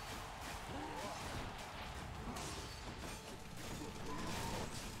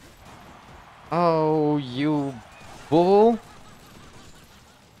 Oh, you bull.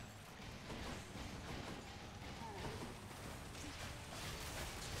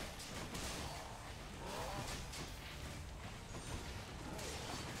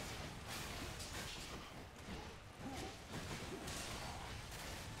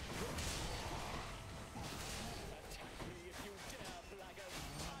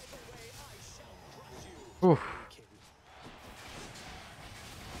 Oof.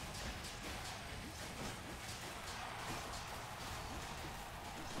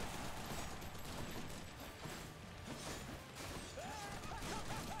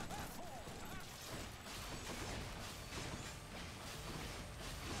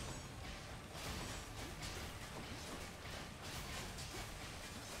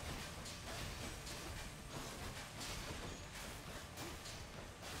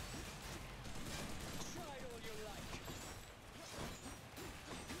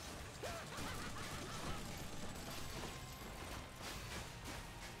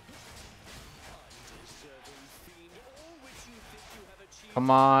 Come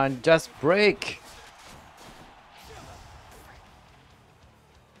on, just break.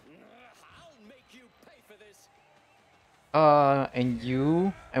 And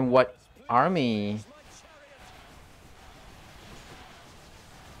you? And what army?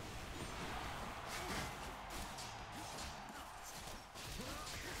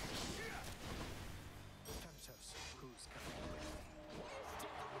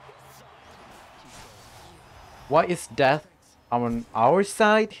 Why is death on our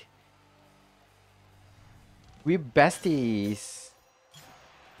side? We besties.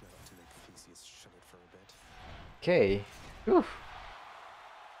 Okay. Whew.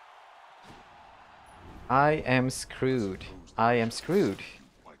 I am screwed. I am screwed.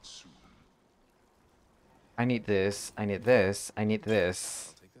 I need this. I need this. I need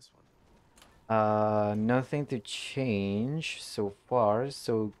this. Nothing to change so far.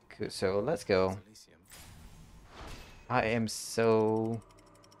 So good. So let's go. I am so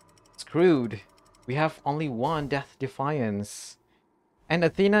screwed. We have only one Death Defiance. And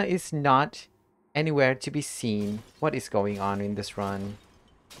Athena is not anywhere to be seen. What is going on in this run?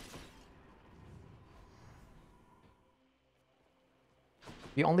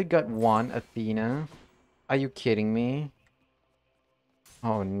 We only got one Athena. Are you kidding me?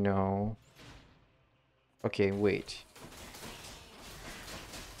 Oh no. Okay, wait.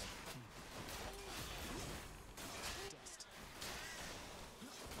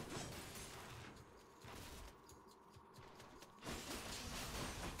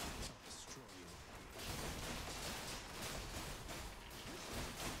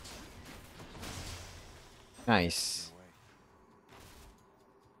 Nice.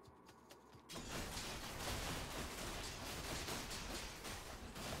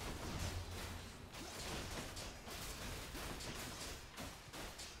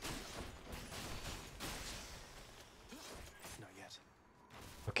 Not yet.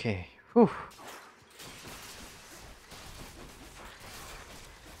 Okay. Whew.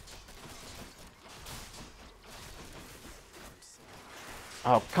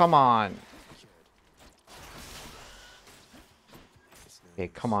 Oh, come on. Okay,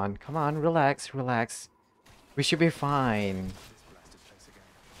 come on. Come on. Relax. Relax. We should be fine.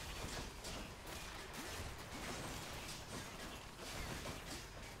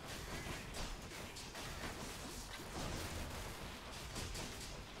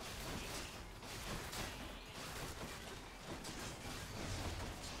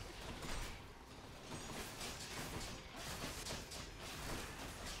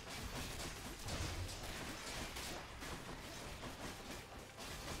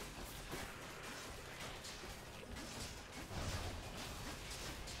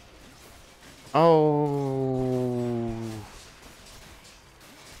 Oh.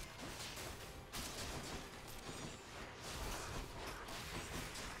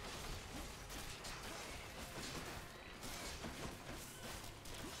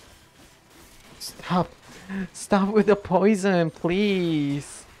 Stop. Stop with the poison,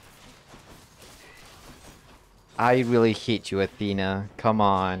 please. I really hate you, Athena. Come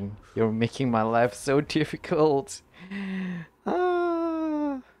on. You're making my life so difficult.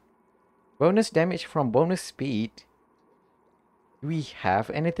 Ah. Bonus damage from bonus speed. Do we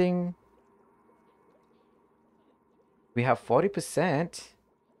have anything? We have 40%.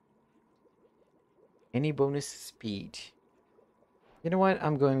 Any bonus speed? You know what?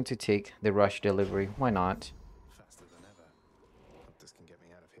 I'm going to take the rush delivery. Why not? Faster than ever.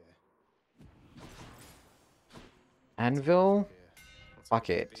 Anvil. What's Fuck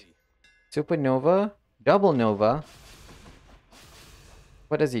gonna it. be? Supernova. Double Nova.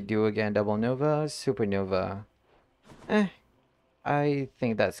 What does it do again? Double Nova. Supernova. Eh. I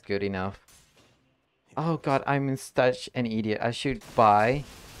think that's good enough. Oh god, I'm such an idiot. I should buy.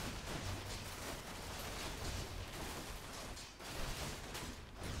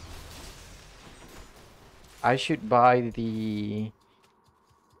 I should buy the...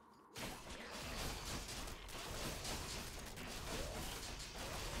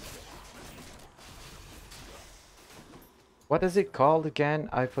 What is it called again?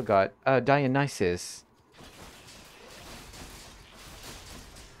 I forgot. Dionysus.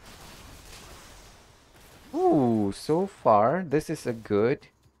 Ooh, so far, this is a good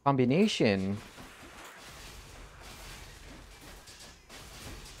combination.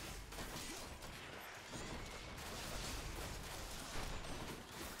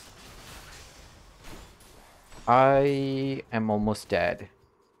 I am almost dead.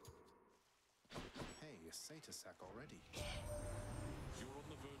 Hey, a satyr sack already. You're on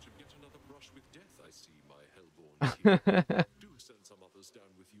the verge of yet another brush with death, I see, my hellborn king. Do send some others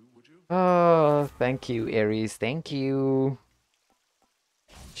down with you, would you? Oh, thank you, Ares. Thank you.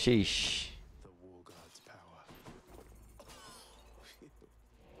 Sheesh. The war god's power.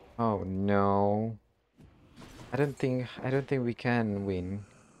 Oh no. I don't think we can win.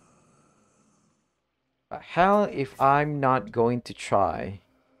 But hell if I'm not going to try.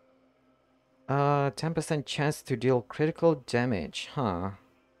 10% chance to deal critical damage, huh?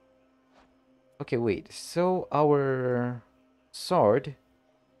 Okay, wait. So our sword,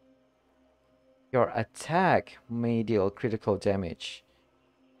 your attack may deal critical damage.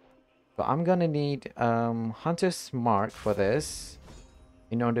 So I'm gonna need Hunter's Mark for this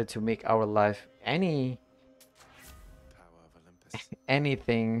in order to make our life Power of Olympus.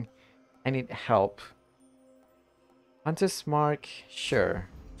 anything. I need help. Hunter's Mark, sure.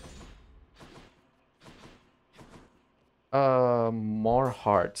 More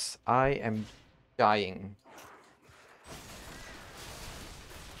hearts. I am dying.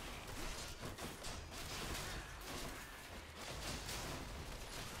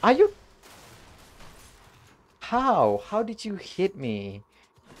 Are you... How? How did you hit me?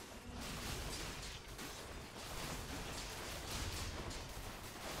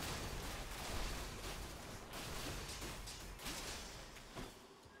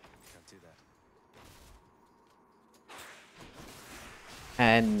 Can't do that.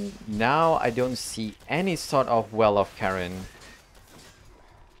 And now I don't see any sort of Well of Karen.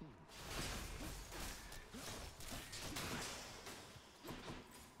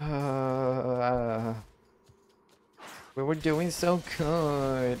 We were doing so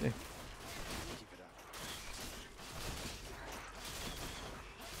good. Keep it up.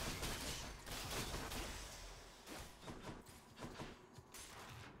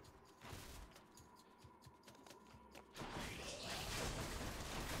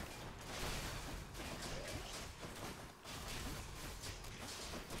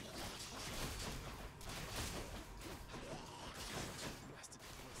 Blasted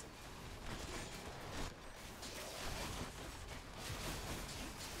poison.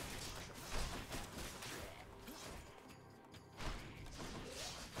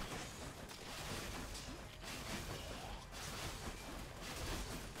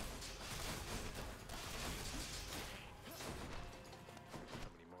 How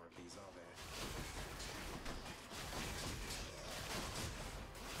many more of these are there?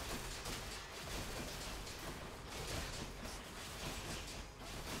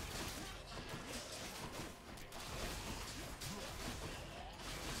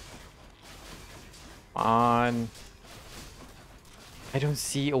 On. I don't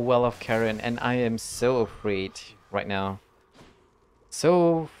see a Well of Karen and I am so afraid right now.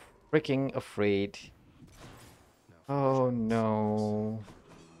 So freaking afraid. Oh no.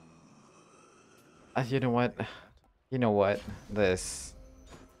 You know what? You know what? This.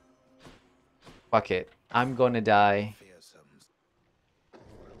 Fuck it. I'm gonna die. Fearsome.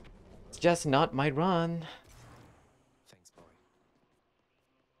 It's just not my run. Thanks, boy.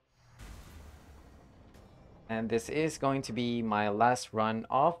 And this is going to be my last run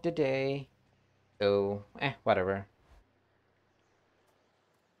of the day. So, whatever.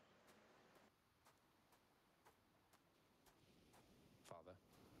 Father.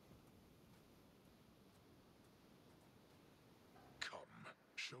 Come,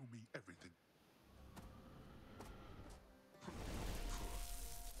 show me everything.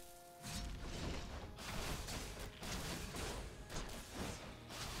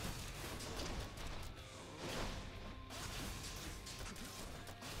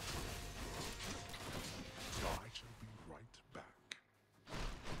 I shall be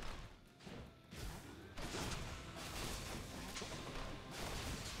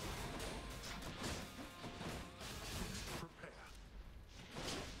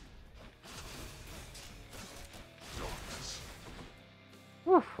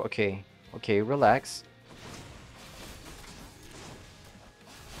Whew, okay, okay, relax.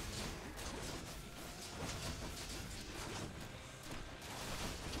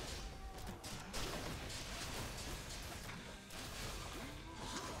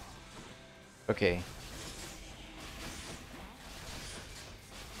 Okay.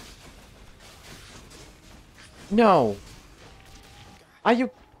 No! Are you...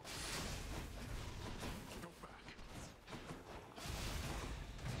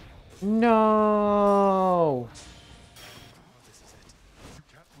 No!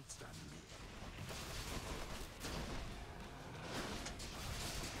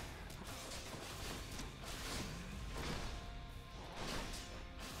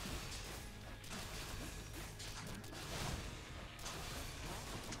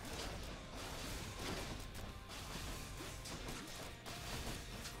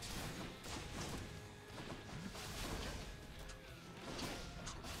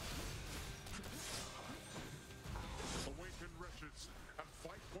 Awaken, wretches, and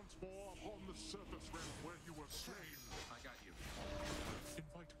fight once more upon the surface realm where you were slain. I got you.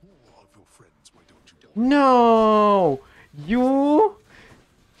 Invite more of your friends, why don't you? No! You?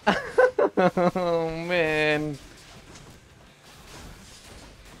 Oh, man.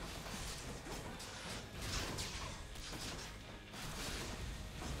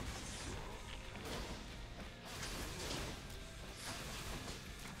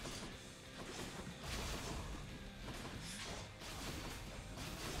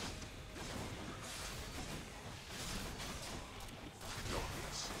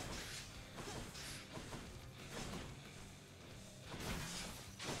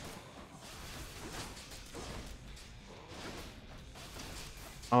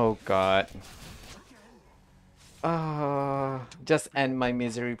 Oh, God. Just end my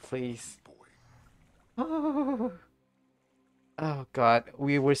misery, please. Oh, oh God,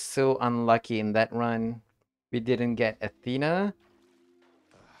 we were so unlucky in that run. We didn't get Athena,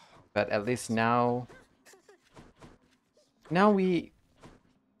 but at least now... Now we...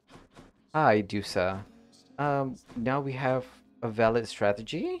 Hi, Dusa. Now we have a valid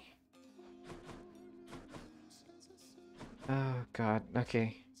strategy? Oh God,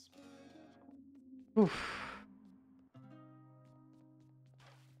 okay. Oof.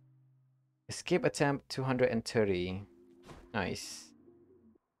 Escape attempt 230. Nice.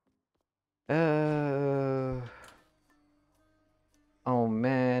 Oh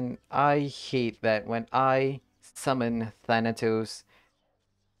man, I hate that when I summon Thanatos,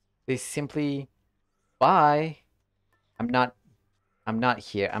 they simply bye. I'm not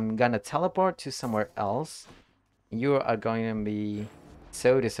here. I'm gonna teleport to somewhere else. You are going to be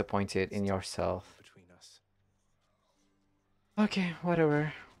so disappointed in yourself. Between us. Okay,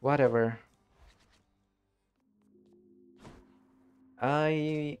 whatever. Whatever.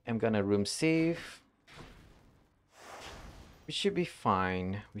 I am gonna room save. We should be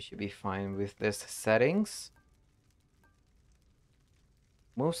fine. We should be fine with this settings.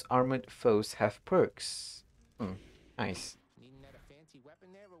 Most armored foes have perks. Nice. Needing that a fancy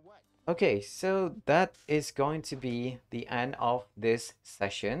weapon there or what? Okay, so that is going to be the end of this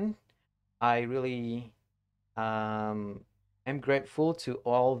session. I really am grateful to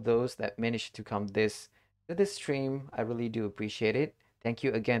all those that managed to come to this stream. I really do appreciate it. Thank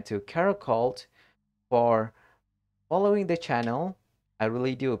you again to Caracult for following the channel. I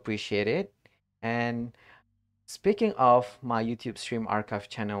really do appreciate it. And speaking of my YouTube stream archive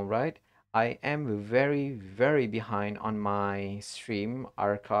channel, right? I am very, very behind on my stream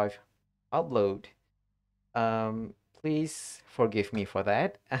archive upload. Please forgive me for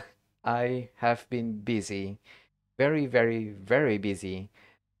that. I have been busy, very, very, very busy.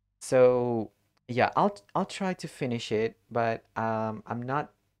 So yeah, I'll try to finish it, but I'm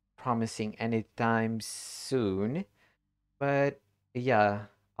not promising anytime soon. But yeah,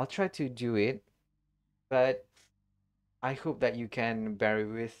 I'll try to do it. But I hope that you can bear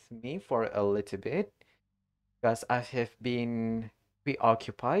with me for a little bit because I have been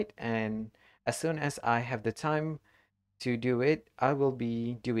preoccupied, and as soon as I have the time to do it, I will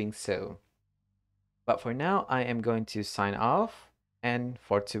be doing so. But for now, I am going to sign off. And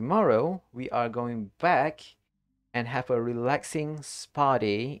for tomorrow, we are going back and have a relaxing spa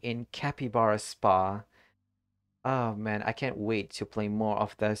day in Capybara Spa. Oh man, I can't wait to play more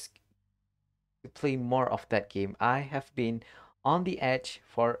of that game. I have been on the edge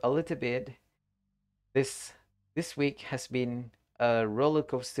for a little bit. This this week has been a roller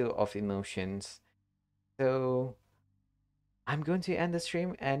coaster of emotions. So I'm going to end the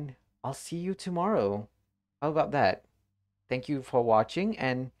stream and I'll see you tomorrow. How about that? Thank you for watching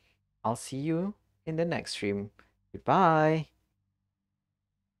and I'll see you in the next stream. Goodbye.